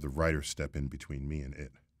than have the writer step in between me and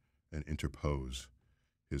it and interpose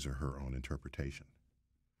his or her own interpretation.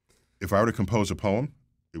 If I were to compose a poem,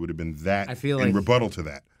 it would have been that in rebuttal to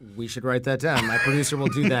that. We should write that down. My producer will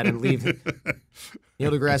do that and leave Neil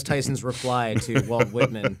deGrasse Tyson's reply to Walt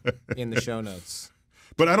Whitman in the show notes.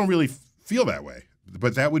 But I don't really feel that way.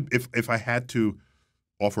 But that would, if I had to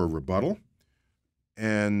offer a rebuttal,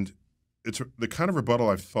 and it's the kind of rebuttal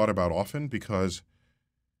I've thought about often because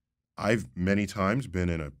I've many times been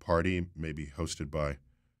in a party maybe hosted by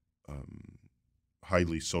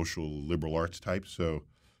highly social liberal arts types, so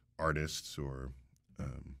artists or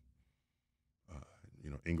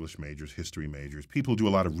English majors, history majors, people who do a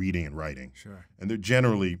lot of reading and writing. Sure. And they're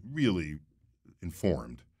generally really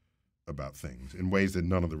informed about things in ways that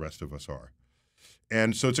none of the rest of us are.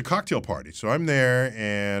 And so it's a cocktail party. So I'm there,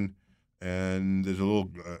 and there's a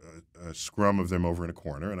little scrum of them over in a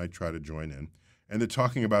corner, and I try to join in. And they're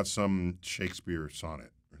talking about some Shakespeare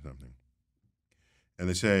sonnet or something. And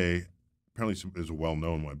they say, apparently it's a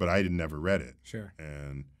well-known one, but I had never read it. Sure.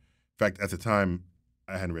 And in fact, at the time,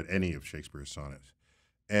 I hadn't read any of Shakespeare's sonnets.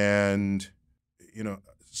 And,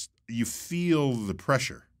 you feel the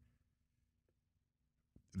pressure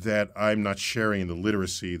that I'm not sharing the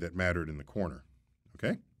literacy that mattered in the corner,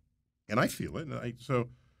 okay? And I feel it. So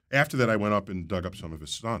after that, I went up and dug up some of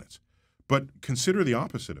his sonnets. But consider the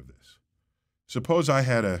opposite of this. Suppose I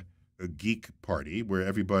had a geek party where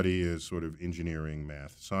everybody is sort of engineering,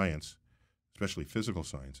 math, science, especially physical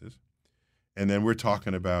sciences, and then we're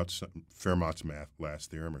talking about Fermat's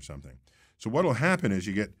last theorem or something. So what will happen is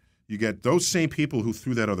you get those same people who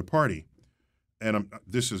threw that other party and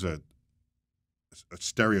this is a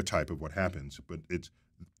stereotype of what happens, but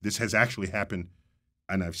this has actually happened,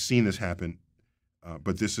 and I've seen this happen.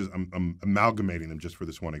 But I'm amalgamating them just for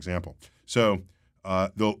this one example. So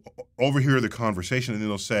they'll overhear the conversation, and then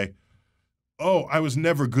they'll say, "Oh, I was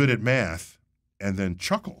never good at math," and then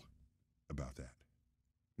chuckle about that.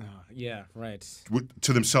 Yeah, right.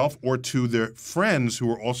 To themselves or to their friends who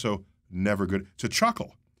are also never good, to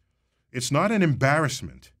chuckle. It's not an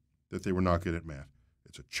embarrassment that they were not good at math.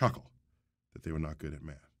 It's a chuckle that they were not good at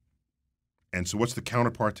math. And so what's the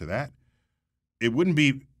counterpart to that? It wouldn't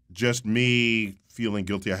be just me feeling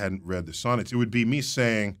guilty I hadn't read the sonnets. It would be me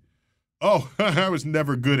saying, "Oh, I was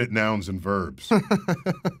never good at nouns and verbs."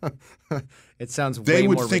 It sounds way They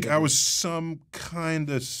would more think I ridiculous. was some kind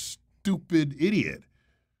of stupid idiot,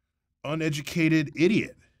 uneducated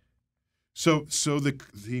idiot. So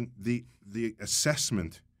the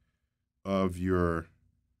assessment of your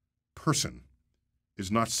person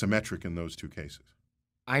is not symmetric in those two cases.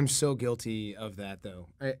 I'm so guilty of that, though.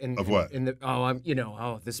 Of what?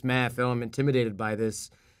 This math. Oh, I'm intimidated by this.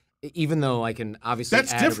 Even though I can obviously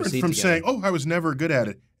That's add a different receipt from together. saying, "Oh, I was never good at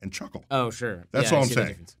it," and chuckle. Oh, sure. That's Yeah, I all I'm see the saying.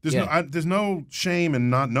 difference. There's Yeah. there's no shame in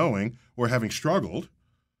not knowing or having struggled.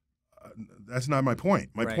 That's not my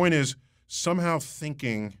point. My Right. point is somehow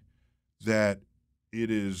thinking that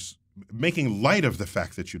it is making light of the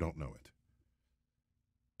fact that you don't know it.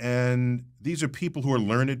 And these are people who are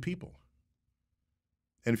learned people.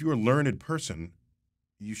 And if you're a learned person,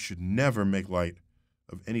 you should never make light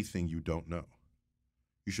of anything you don't know.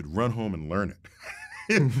 You should run home and learn it.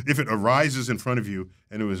 If it arises in front of you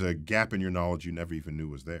and it was a gap in your knowledge you never even knew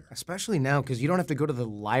was there. Especially now, because you don't have to go to the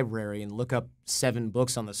library and look up 7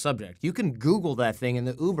 books on the subject. You can Google that thing in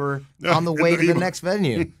the Uber on the way to the next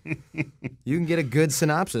venue. You can get a good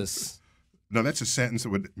synopsis. No, that's a sentence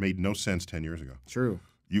that made no sense 10 years ago. True.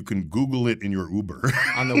 You can Google it in your Uber.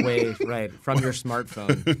 On the way, right, from your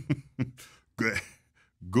smartphone.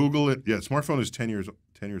 Google it. Yeah, smartphone is 10 years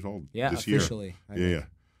old Yeah, this officially. year.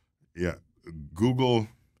 Yeah. Google.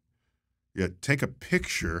 Yeah, take a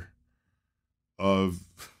picture of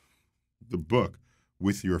the book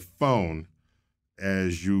with your phone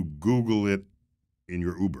as you Google it in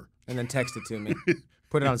your Uber. And then text it to me.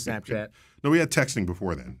 Put it on Snapchat. No, we had texting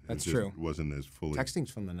before then. That's it just true. wasn't as fully. Texting's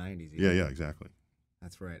from the 90s. Yeah, exactly.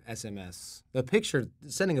 That's right. SMS. The picture,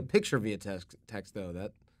 sending a picture via text though,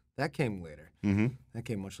 that came later. Mm-hmm. That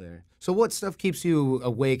came much later. So what stuff keeps you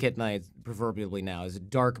awake at night, proverbially now? Is it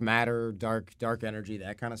dark matter, dark energy,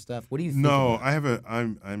 that kind of stuff? What do you think? No, about?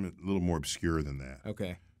 I'm a little more obscure than that.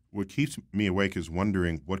 Okay. What keeps me awake is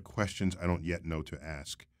wondering what questions I don't yet know to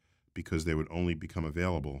ask, because they would only become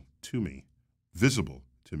available to me, visible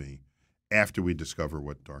to me, after we discover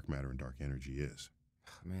what dark matter and dark energy is.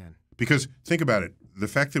 Oh, man. Because think about it, the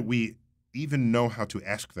fact that we even know how to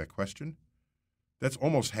ask that question, that's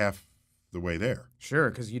almost half the way there. Sure,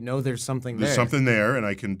 because you know there's something There's there. something there, and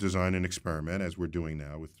I can design an experiment, as we're doing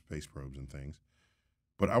now with space probes and things.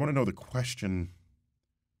 But I want to know the question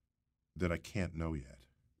that I can't know yet,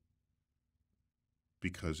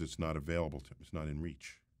 because it's not available to me. It's not in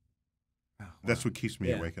reach. Oh, wow. That's what keeps me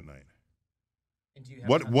Yeah. awake at night. And do you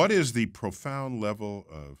have What is the profound level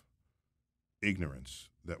of ignorance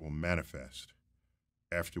that will manifest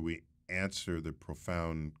after we answer the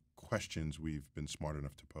profound questions we've been smart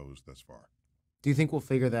enough to pose thus far? Do you think we'll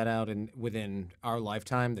figure that out within our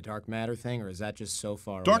lifetime, the dark matter thing, or is that just so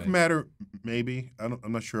far Dark away? matter, maybe. I'm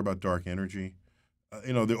not sure about dark energy.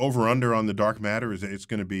 The over-under on the dark matter is that it's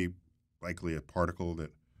going to be likely a particle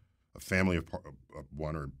that a family of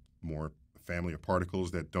one or more family of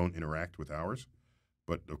particles that don't interact with ours.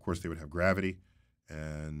 But, of course, they would have gravity.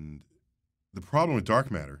 And the problem with dark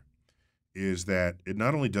matter is that it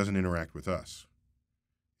not only doesn't interact with us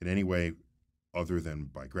in any way other than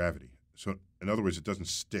by gravity. So, in other words, it doesn't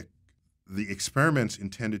stick. The experiments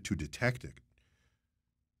intended to detect it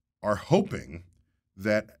are hoping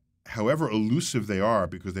that however elusive they are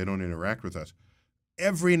because they don't interact with us,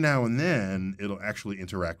 every now and then it'll actually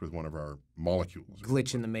interact with one of our molecules.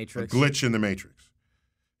 Glitch in the matrix. A glitch in the matrix.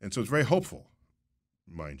 And so it's very hopeful,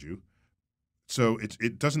 mind you. So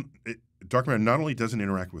dark matter not only doesn't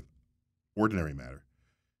interact with ordinary matter,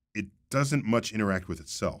 it doesn't much interact with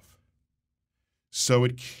itself. So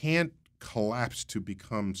it can't collapse to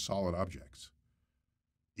become solid objects,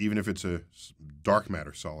 even if it's a dark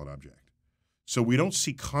matter solid object. So we don't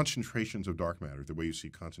see concentrations of dark matter the way you see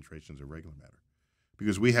concentrations of regular matter,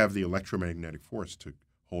 because we have the electromagnetic force to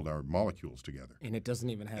hold our molecules together. And it doesn't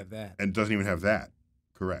even have that. And it doesn't even have that.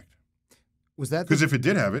 Correct. Was that Because if it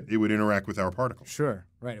did have it, it would interact with our particles. Sure,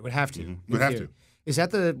 right. It would have to. It would have to. Is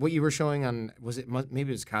that what you were showing on? Was it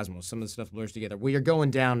maybe it was Cosmos? Some of the stuff blurs together. Where you're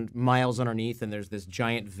going down miles underneath, and there's this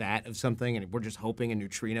giant vat of something, and we're just hoping a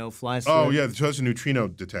neutrino flies through. Oh yeah, so that's a neutrino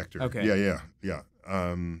detector. Okay. Yeah.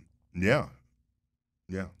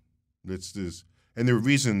 And there are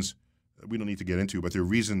reasons we don't need to get into, but there are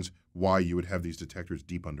reasons why you would have these detectors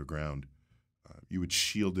deep underground. You would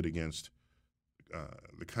shield it against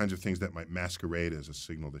the kinds of things that might masquerade as a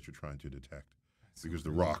signal that you're trying to detect, because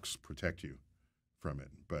the rocks protect you from it.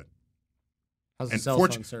 But how's the cell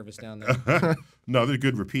phone service down there? No, they're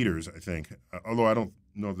good repeaters, I think. Although I don't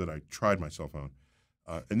know that I tried my cell phone.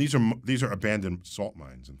 And these are abandoned salt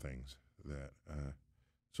mines and things that.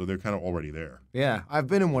 So they're kind of already there. Yeah, I've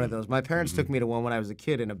been in one of those. My parents took me to one when I was a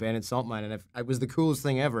kid, an abandoned salt mine, and it was the coolest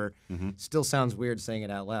thing ever. Still sounds weird saying it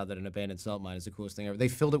out loud that an abandoned salt mine is the coolest thing ever. They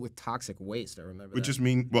filled it with toxic waste. I remember. Which just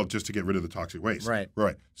mean just to get rid of the toxic waste. Right.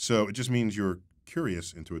 So it just means you're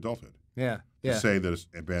curious into adulthood. Yeah. To say that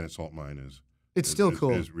an abandoned salt mine is still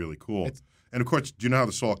cool. Is really cool. And of course, do you know how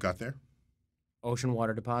the salt got there? Ocean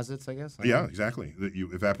water deposits, I guess. Yeah, exactly. That you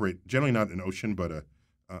evaporate. Generally, not an ocean, but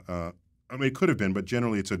I mean, it could have been, but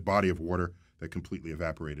generally it's a body of water that completely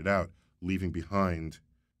evaporated out, leaving behind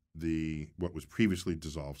what was previously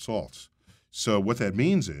dissolved salts. So what that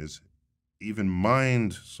means is even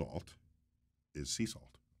mined salt is sea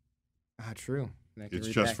salt. True. It's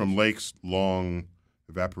just from lakes long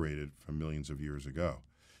evaporated from millions of years ago.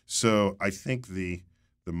 So I think the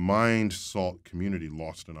mined salt community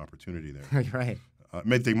lost an opportunity there. Right.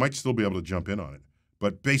 They might still be able to jump in on it,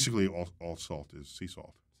 but basically all salt is sea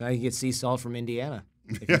salt. Now you get sea salt from Indiana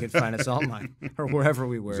if you could find a salt mine or wherever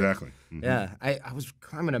we were. Exactly. Yeah, I was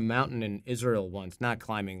climbing a mountain in Israel once, not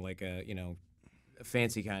climbing like a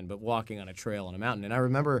fancy kind, but walking on a trail on a mountain. And I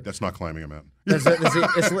remember that's not climbing a mountain.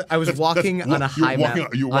 I was walking on a high mountain.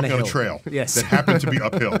 You were walking on a trail. Yes. That happened to be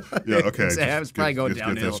uphill. Yeah. Okay. I was probably going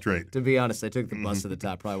downhill. Get that straight. To be honest, I took the bus to the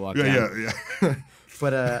top. Probably walked down. Yeah.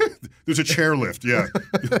 But there's a chairlift. Yeah.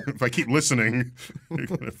 If I keep listening, you're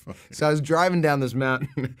gonna find. So I was driving down this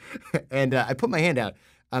mountain, and I put my hand out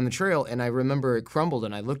on the trail, and I remember it crumbled,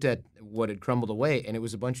 and I looked at what had crumbled away, and it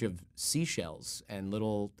was a bunch of seashells and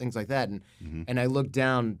little things like that, and I looked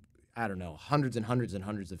down, I don't know, hundreds and hundreds and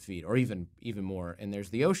hundreds of feet, or even more, and there's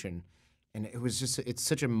the ocean, and it's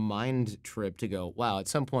such a mind trip to go, wow, at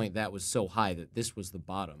some point that was so high that this was the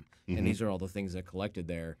bottom, and these are all the things that collected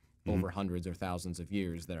there over hundreds or thousands of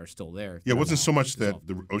years that are still there. Yeah, it wasn't so much that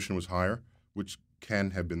the ocean was higher, which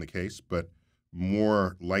can have been the case, but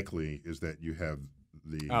more likely is that you have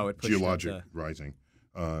the geologic rising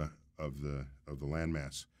of the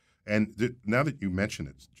landmass. And now that you mention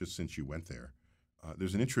it, just since you went there,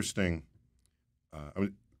 there's an interesting. I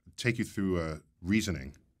would take you through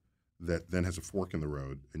reasoning that then has a fork in the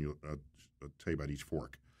road, and I'll tell you about each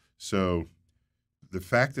fork. So, the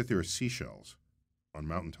fact that there are seashells on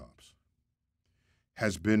mountaintops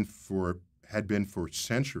had been for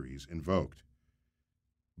centuries invoked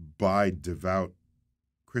by devout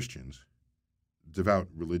Christians, devout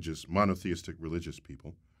religious, monotheistic religious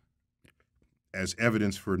people, as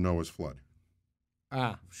evidence for Noah's flood.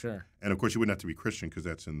 Ah, sure. And of course, you wouldn't have to be Christian because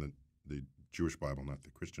that's in the Jewish Bible, not the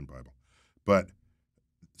Christian Bible. But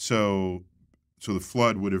so the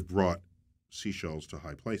flood would have brought seashells to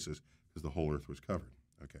high places because the whole earth was covered.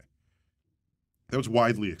 Okay. That was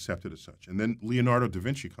widely accepted as such. And then Leonardo da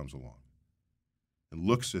Vinci comes along and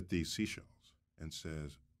looks at these seashells and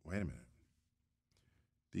says, wait a minute,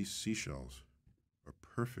 these seashells are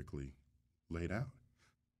perfectly laid out.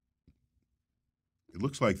 It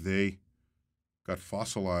looks like they got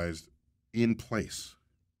fossilized in place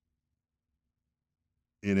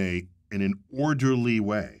in an orderly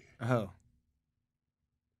way. Oh.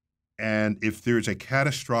 And if there's a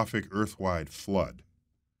catastrophic earth-wide flood,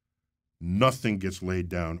 nothing gets laid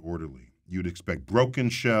down orderly. You'd expect broken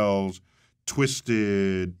shells,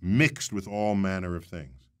 twisted, mixed with all manner of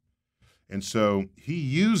things. And so he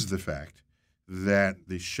used the fact that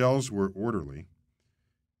the shells were orderly,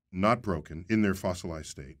 not broken, in their fossilized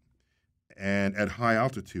state, and at high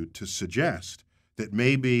altitude to suggest that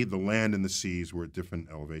maybe the land and the seas were at different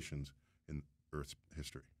elevations in Earth's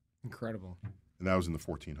history. Incredible. And that was in the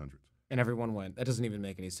 1400s. And everyone went, that doesn't even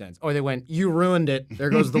make any sense. Or they went, you ruined it. There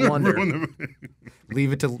goes the wonder.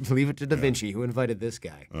 Leave it to Da Vinci, who invited this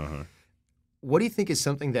guy. Uh-huh. What do you think is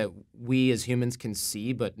something that we as humans can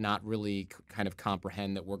see but not really kind of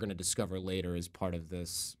comprehend that we're going to discover later as part of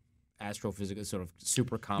this astrophysics sort of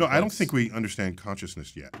super complex? No, I don't think we understand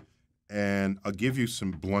consciousness yet. And I'll give you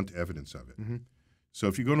some blunt evidence of it. Mm-hmm. So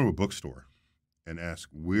if you go to a bookstore and ask,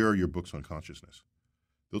 where are your books on consciousness?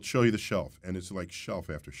 They'll show you the shelf, and it's like shelf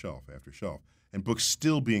after shelf after shelf, and books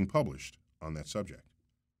still being published on that subject.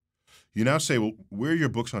 You now say, well, where are your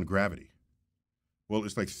books on gravity? Well,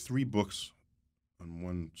 it's like 3 books on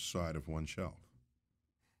one side of one shelf.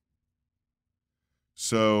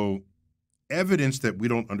 So evidence that we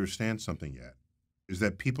don't understand something yet is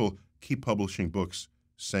that people keep publishing books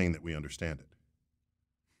saying that we understand it.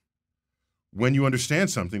 When you understand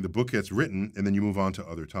something, the book gets written, and then you move on to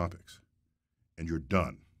other topics, and you're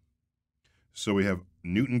done. So we have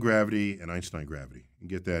Newton gravity and Einstein gravity. You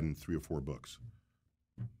can get that in 3 or 4 books.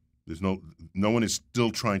 There's no one is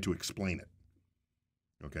still trying to explain it.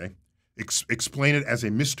 Okay? Explain it as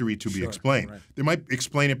a mystery to be explained. Right. They might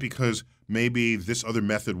explain it because maybe this other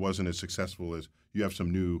method wasn't as successful as you have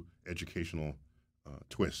some new educational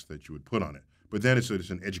twist that you would put on it. But then it's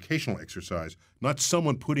an educational exercise, not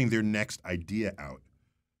someone putting their next idea out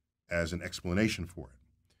as an explanation for it.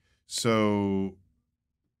 So,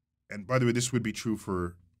 and by the way, this would be true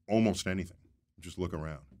for almost anything. Just look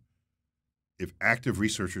around. If active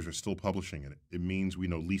researchers are still publishing it, it means we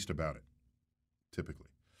know least about it, typically.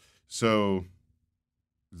 So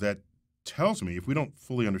that tells me if we don't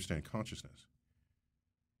fully understand consciousness,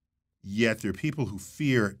 yet there are people who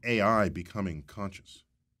fear AI becoming conscious,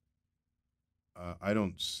 I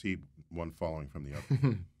don't see one following from the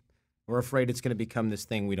other. We're afraid it's going to become this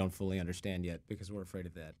thing we don't fully understand yet because we're afraid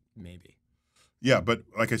of that, maybe. Yeah, but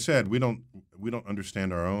like I said, we don't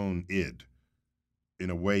understand our own id in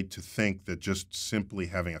a way to think that just simply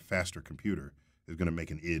having a faster computer is going to make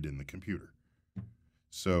an id in the computer.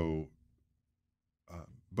 So,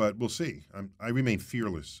 but we'll see. I remain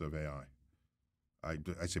fearless of AI.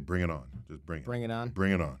 I say bring it on. Just bring it. Bring it on?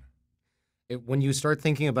 Bring it on. When you start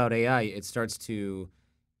thinking about AI, it starts to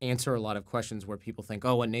answer a lot of questions where people think,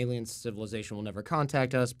 oh, an alien civilization will never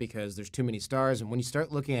contact us because there's too many stars. And when you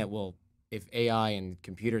start looking at, well, if AI and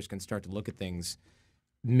computers can start to look at things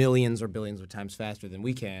millions or billions of times faster than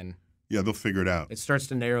we can. Yeah, they'll figure it out. It starts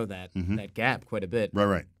to narrow that gap quite a bit.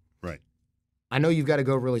 Right. I know you've got to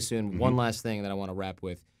go really soon. One last thing that I want to wrap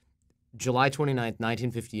with. July 29th,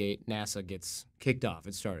 1958, NASA gets kicked off.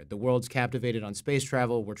 It started. The world's captivated on space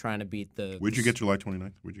travel. We're trying to beat the... Where'd you get July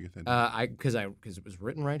 29th? Where'd you get that? Because it was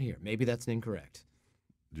written right here. Maybe that's incorrect.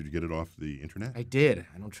 Did you get it off the internet? I did.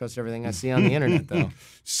 I don't trust everything I see on the internet, though.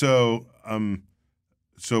 So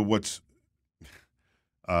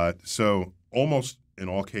almost in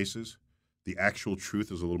all cases, the actual truth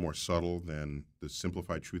is a little more subtle than the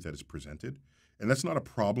simplified truth that is presented. And that's not a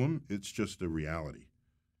problem. It's just a reality.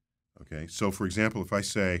 Okay? So, for example, if I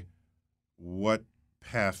say, what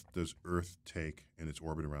path does Earth take in its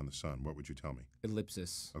orbit around the sun? What would you tell me?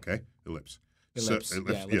 Ellipsis. Okay? Ellipse. Ellipse.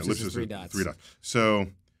 Ellipse is 3 dots. 3 dots. So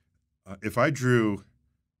if I drew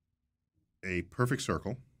a perfect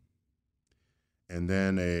circle and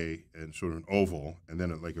then sort of an oval and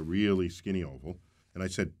then like a really skinny oval, and I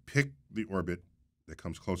said pick the orbit that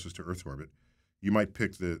comes closest to Earth's orbit, you might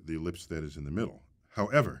pick the ellipse that is in the middle.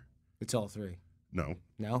 However... It's all 3. No.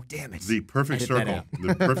 No? Damn it. The perfect circle,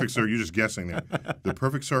 you're just guessing there. The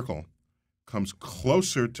perfect circle comes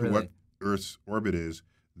closer to what Earth's orbit is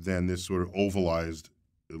than this sort of ovalized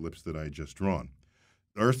ellipse that I had just drawn.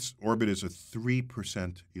 Earth's orbit is a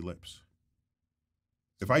 3% ellipse.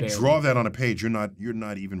 If I draw that on a page, you're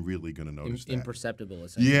not even really going to notice that. Imperceptible,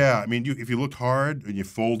 essentially. Yeah, I mean, if you looked hard and you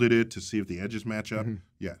folded it to see if the edges match up,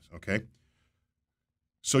 yes, okay.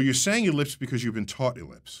 So you're saying ellipse because you've been taught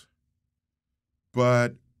ellipse.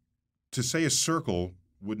 But to say a circle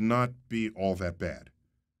would not be all that bad.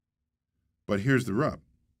 But here's the rub.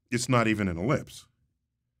 It's not even an ellipse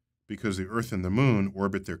because the Earth and the Moon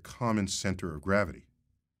orbit their common center of gravity.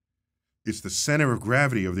 It's the center of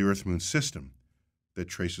gravity of the Earth-Moon system that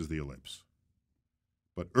traces the ellipse.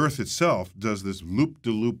 But Earth itself does this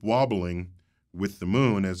loop-de-loop wobbling with the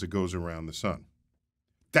Moon as it goes around the Sun.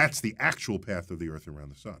 That's the actual path of the Earth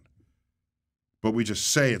around the Sun. But we just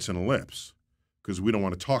say it's an ellipse because we don't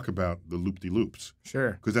want to talk about the loop-de-loops.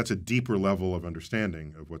 Sure. Because that's a deeper level of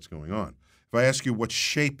understanding of what's going on. If I ask you what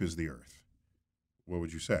shape is the Earth, what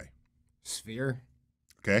would you say? Sphere.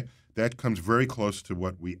 Okay. That comes very close to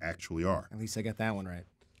what we actually are. At least I got that one right.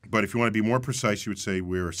 But if you want to be more precise, you would say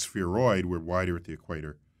we're a spheroid. We're wider at the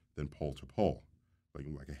equator than pole to pole,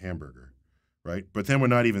 like a hamburger, right? But then we're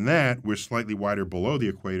not even that. We're slightly wider below the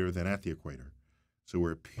equator than at the equator. So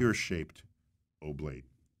we're a pear-shaped oblate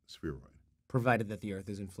spheroid. Provided that the Earth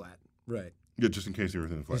isn't flat. Right. Yeah, just in case the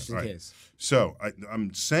Earth isn't flat. Just in case. So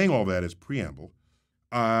I'm saying all that as preamble.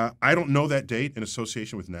 I don't know that date in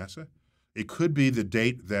association with NASA. It could be the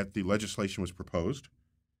date that the legislation was proposed,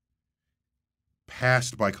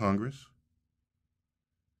 passed by Congress.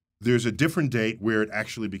 There's a different date where it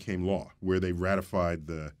actually became law, where they ratified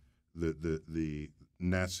the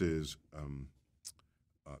NASA's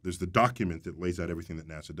there's the document that lays out everything that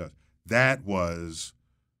NASA does. That was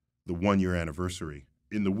the 1-year anniversary,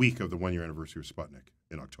 in the week of the 1-year anniversary of Sputnik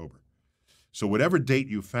in October. So whatever date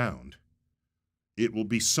you found, it will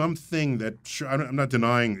be something that, sure, I'm not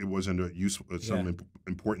denying it wasn't some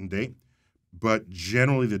important date, but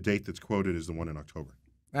generally the date that's quoted is the one in October.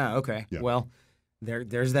 Ah, okay. Yeah. Well,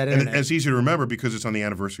 there's that And internet. it's easy to remember because it's on the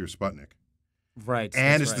anniversary of Sputnik. Right.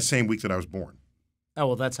 And it's the same week that I was born. Oh,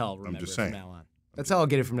 well, that's how I'll remember just it saying. from now on. That's how I'll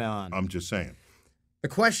get it from now on. I'm just saying. The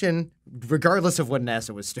question, regardless of when NASA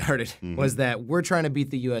was started, was that we're trying to beat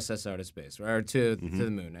the USSR to space, or to the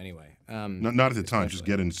moon, anyway. Not at the time, just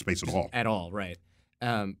get into space at all. At all, right.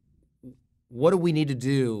 What do we need to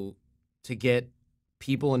do to get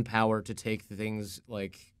people in power to take things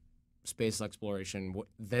like space exploration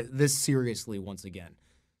this seriously once again?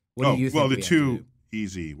 What do you think well, we the have to two do?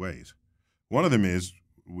 easy ways. One of them is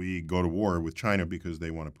we go to war with China because they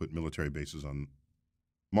want to put military bases on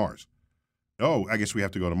Mars. Oh, I guess we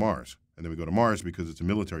have to go to Mars. And then we go to Mars because it's a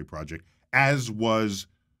military project, as was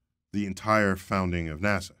the entire founding of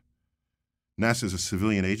NASA. NASA is a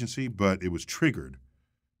civilian agency, but it was triggered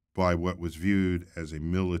by what was viewed as a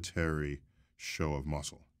military show of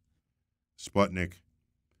muscle. Sputnik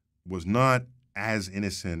was not as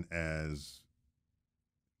innocent as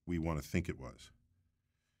we want to think it was,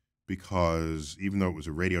 because even though it was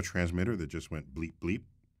a radio transmitter that just went bleep, bleep,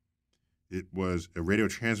 it was a radio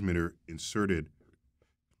transmitter inserted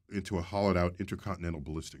into a hollowed-out intercontinental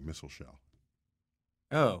ballistic missile shell.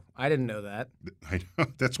 Oh, I didn't know that. I know.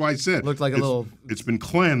 That's why I said Looked like a little. It's been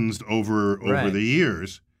cleansed over Right. the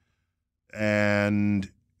years, and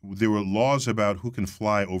there were laws about who can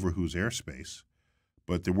fly over whose airspace,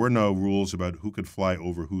 but there were no rules about who could fly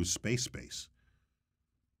over whose space.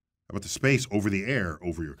 How about the space over the air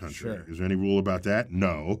over your country? Sure. Is there any rule about that?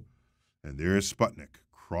 No. And there's Sputnik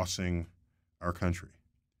crossing our country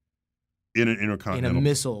in an intercontinental,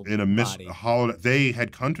 in a missile body. hollow. They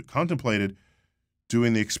had contemplated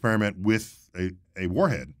doing the experiment with a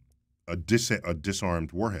warhead, a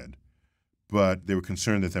disarmed warhead, but they were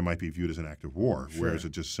concerned that might be viewed as an act of war, whereas a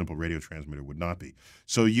just simple radio transmitter would not be.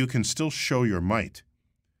 So you can still show your might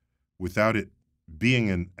without it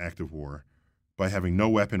being an act of war by having no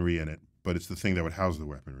weaponry in it, but it's the thing that would house the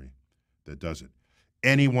weaponry that does it.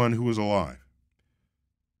 Anyone who was alive,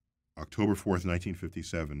 October 4th,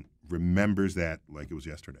 1957, remembers that like it was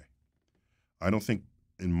yesterday. I don't think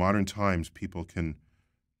in modern times people can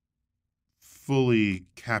fully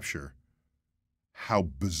capture how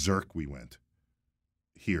berserk we went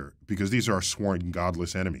here, because these are our sworn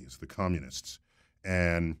godless enemies, the communists.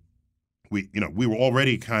 And we were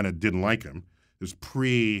already kind of didn't like them. It was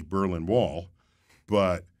pre-Berlin Wall,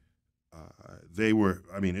 but they were,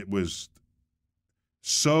 it was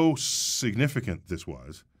so significant, this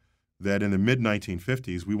was, that in the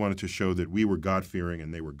mid-1950s, we wanted to show that we were God-fearing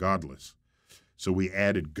and they were godless. So we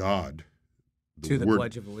added God to the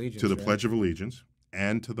Pledge of Allegiance. To the Pledge of Allegiance,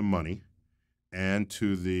 and to the money, and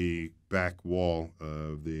to the back wall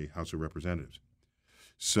of the House of Representatives.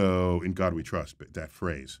 So, in God we trust, that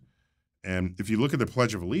phrase. And if you look at the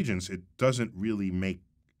Pledge of Allegiance, it doesn't really make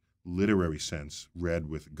literary sense read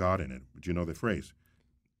with God in it. Do you know the phrase?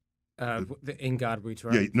 In God we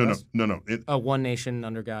trust. Yeah, no. One nation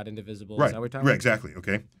under God, indivisible. Right, Is that what we're talking right, about? exactly.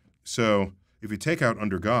 Okay, so if you take out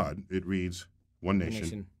under God, it reads one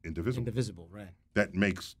nation, indivisible. Indivisible, right? That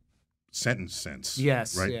makes sentence sense.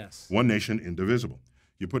 Yes, right. Yes. One nation, indivisible.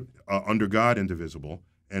 You put under God, indivisible,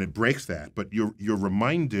 and it breaks that. But you're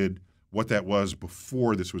reminded what that was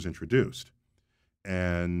before this was introduced,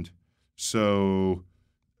 and so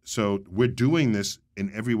we're doing this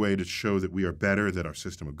in every way to show that we are better, that our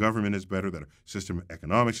system of government is better, that our system of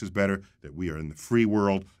economics is better, that we are in the free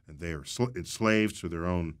world and they are enslaved to their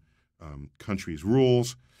own country's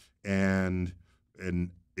rules. And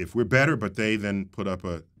if we're better, but they then put up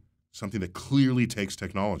something that clearly takes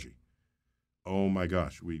technology, oh my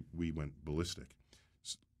gosh, we went ballistic.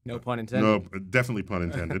 No pun intended. No, definitely pun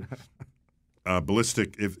intended.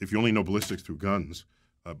 Ballistic, if you only know ballistics through guns,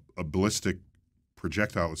 a ballistic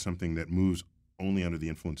projectile is something that moves only under the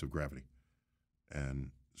influence of gravity.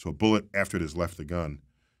 And so a bullet, after it has left the gun,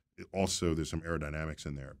 there's some aerodynamics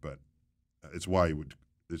in there, but it's why it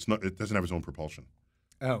doesn't have its own propulsion.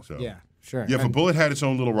 Oh, so, yeah, sure. Yeah, if a bullet had its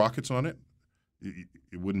own little rockets on it,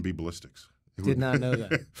 it wouldn't be ballistics. Did not know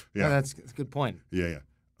that. Yeah. Oh, that's a good point. Yeah.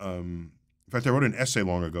 In fact, I wrote an essay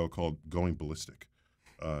long ago called Going Ballistic,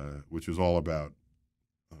 which was all about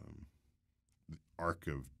the arc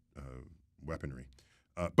of weaponry.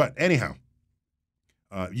 But anyhow,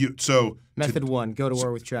 Method one: go to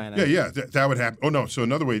war with China. That would happen. Oh no, so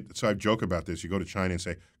another way. So I joke about this. You go to China and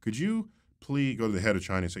say, "Could you please go to the head of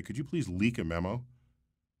China and say, could you please leak a memo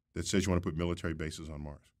that says you want to put military bases on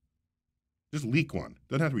Mars? Just leak one.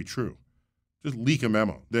 Doesn't have to be true. Just leak a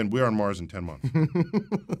memo. Then we're on Mars in 10 months.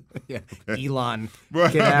 Yeah, okay. Elon, we're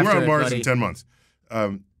on Mars buddy. in 10 months.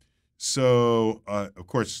 Of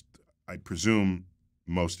course, I presume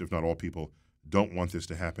most, if not all people, don't want this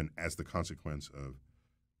to happen as the consequence of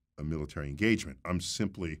a military engagement. I'm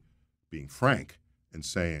simply being frank and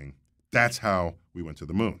saying that's how we went to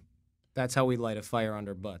the moon. That's how we light a fire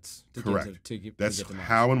under butts. Correct. That's get to Mars.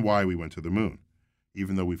 how and why we went to the moon,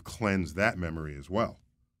 even though we've cleansed that memory as well.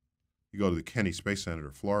 You go to the Kennedy Space Center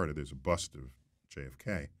of Florida, there's a bust of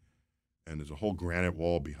JFK, and there's a whole granite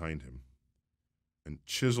wall behind him. And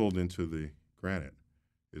chiseled into the granite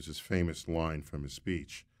is this famous line from his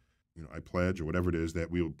speech, I pledge, or whatever it is,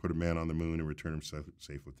 that we will put a man on the moon and return him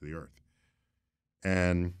safely to the Earth.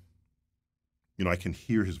 And, I can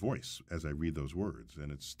hear his voice as I read those words,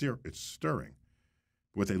 and it's stirring.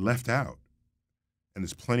 What they left out, and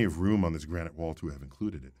there's plenty of room on this granite wall to have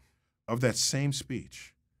included it, of that same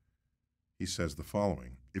speech, he says the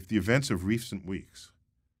following: if the events of recent weeks,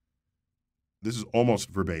 this is almost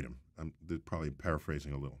verbatim, I'm probably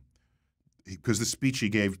paraphrasing a little, because the speech he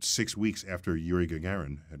gave 6 weeks after Yuri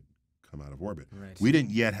Gagarin had come out of orbit. Right. We didn't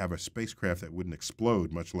yet have a spacecraft that wouldn't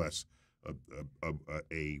explode, much less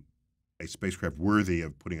a spacecraft worthy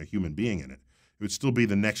of putting a human being in it. It would still be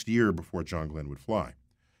the next year before John Glenn would fly,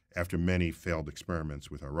 after many failed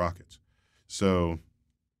experiments with our rockets. So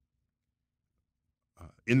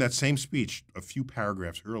in that same speech, a few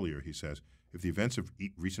paragraphs earlier, he says, if the events of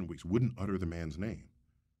recent weeks wouldn't utter the man's name,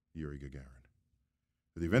 Yuri Gagarin,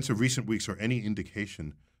 if the events of recent weeks are any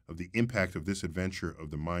indication of the impact of this adventure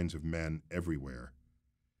of the minds of men everywhere,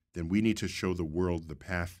 then we need to show the world the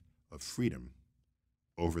path of freedom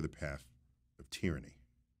over the path of tyranny.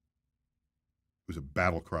 It was a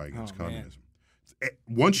battle cry against communism.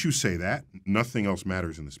 Once you say that, nothing else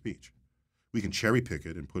matters in the speech. We can cherry pick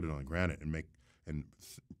it and put it on granite and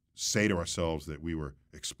say to ourselves that we were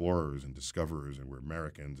explorers and discoverers and we're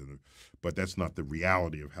Americans, but that's not the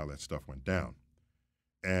reality of how that stuff went down.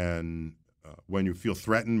 And when you feel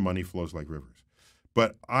threatened, money flows like rivers.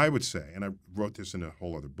 But I would say, and I wrote this in a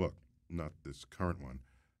whole other book, not this current one,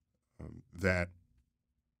 that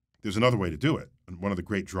there's another way to do it. And one of the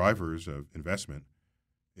great drivers of investment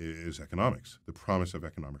is economics, the promise of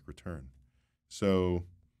economic return. So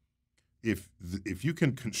if you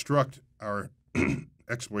can construct our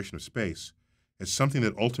exploration of space as something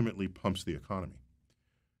that ultimately pumps the economy,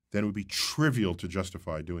 then it would be trivial to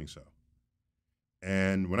justify doing so.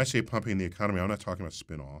 And when I say pumping the economy, I'm not talking about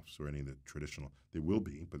spin-offs or any of the traditional. There will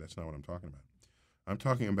be, but that's not what I'm talking about. I'm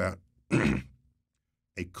talking about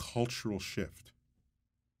a cultural shift,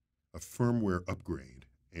 a firmware upgrade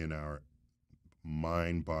in our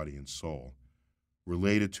mind, body, and soul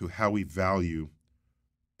related to how we value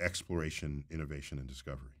exploration, innovation, and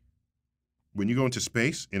discovery. When you go into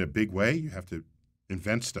space in a big way, you have to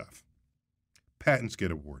invent stuff. Patents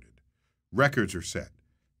get awarded. Records are set.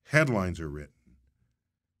 Headlines are written.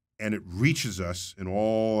 And it reaches us in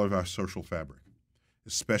all of our social fabric,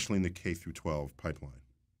 especially in the K through 12 pipeline.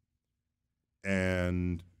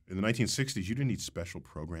 And in the 1960s, you didn't need special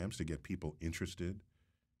programs to get people interested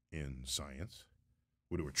in science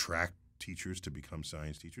or to attract teachers to become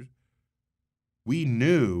science teachers. We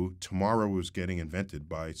knew tomorrow was getting invented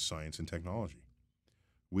by science and technology.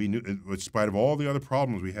 We knew, in spite of all the other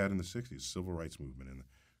problems we had in the 60s, civil rights movement and the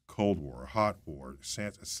Cold War, hot war,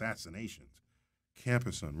 assassinations,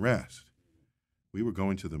 campus unrest, we were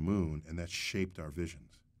going to the moon, and that shaped our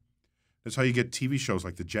visions. That's how you get TV shows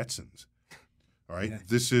like The Jetsons. All right? Yeah.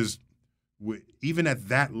 This is, even at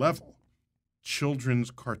that level,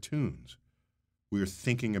 children's cartoons, we are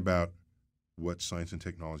thinking about what science and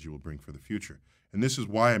technology will bring for the future. And this is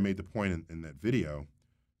why I made the point in that video,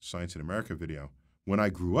 Science in America video, when I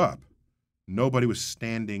grew up, nobody was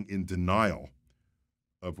standing in denial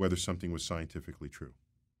of whether something was scientifically true,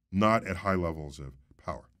 not at high levels of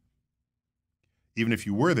power. Even if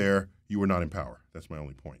you were there, you were not in power. That's my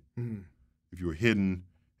only point. Mm-hmm. If you were hidden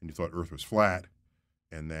and you thought Earth was flat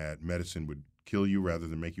and that medicine would kill you rather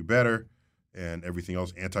than make you better and everything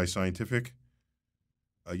else anti-scientific,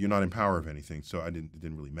 you're not in power of anything, so it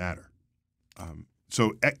didn't really matter.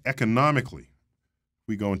 Economically,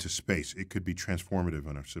 we go into space. It could be transformative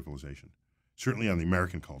on our civilization. certainly on the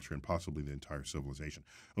American culture and possibly the entire civilization.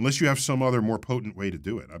 Unless you have some other more potent way to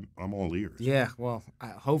do it, I'm all ears. Yeah, well,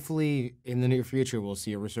 hopefully in the near future we'll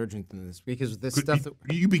see a resurgence in this because this stuff.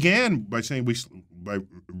 You began by saying by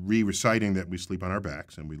reciting that we sleep on our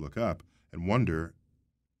backs and we look up and wonder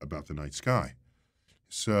about the night sky.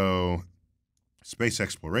 So, space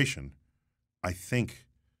exploration, I think,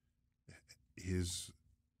 there's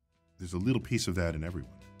a little piece of that in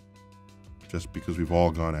everyone. Just because we've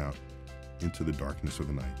all gone out into the darkness of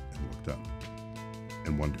the night and looked up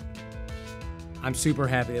and wondered. I'm super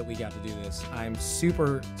happy that we got to do this. I'm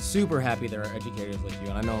super, super happy there are educators like you,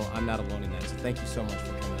 and I know I'm not alone in that, so thank you so much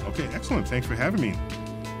for coming out. Okay, excellent. Thanks for having me.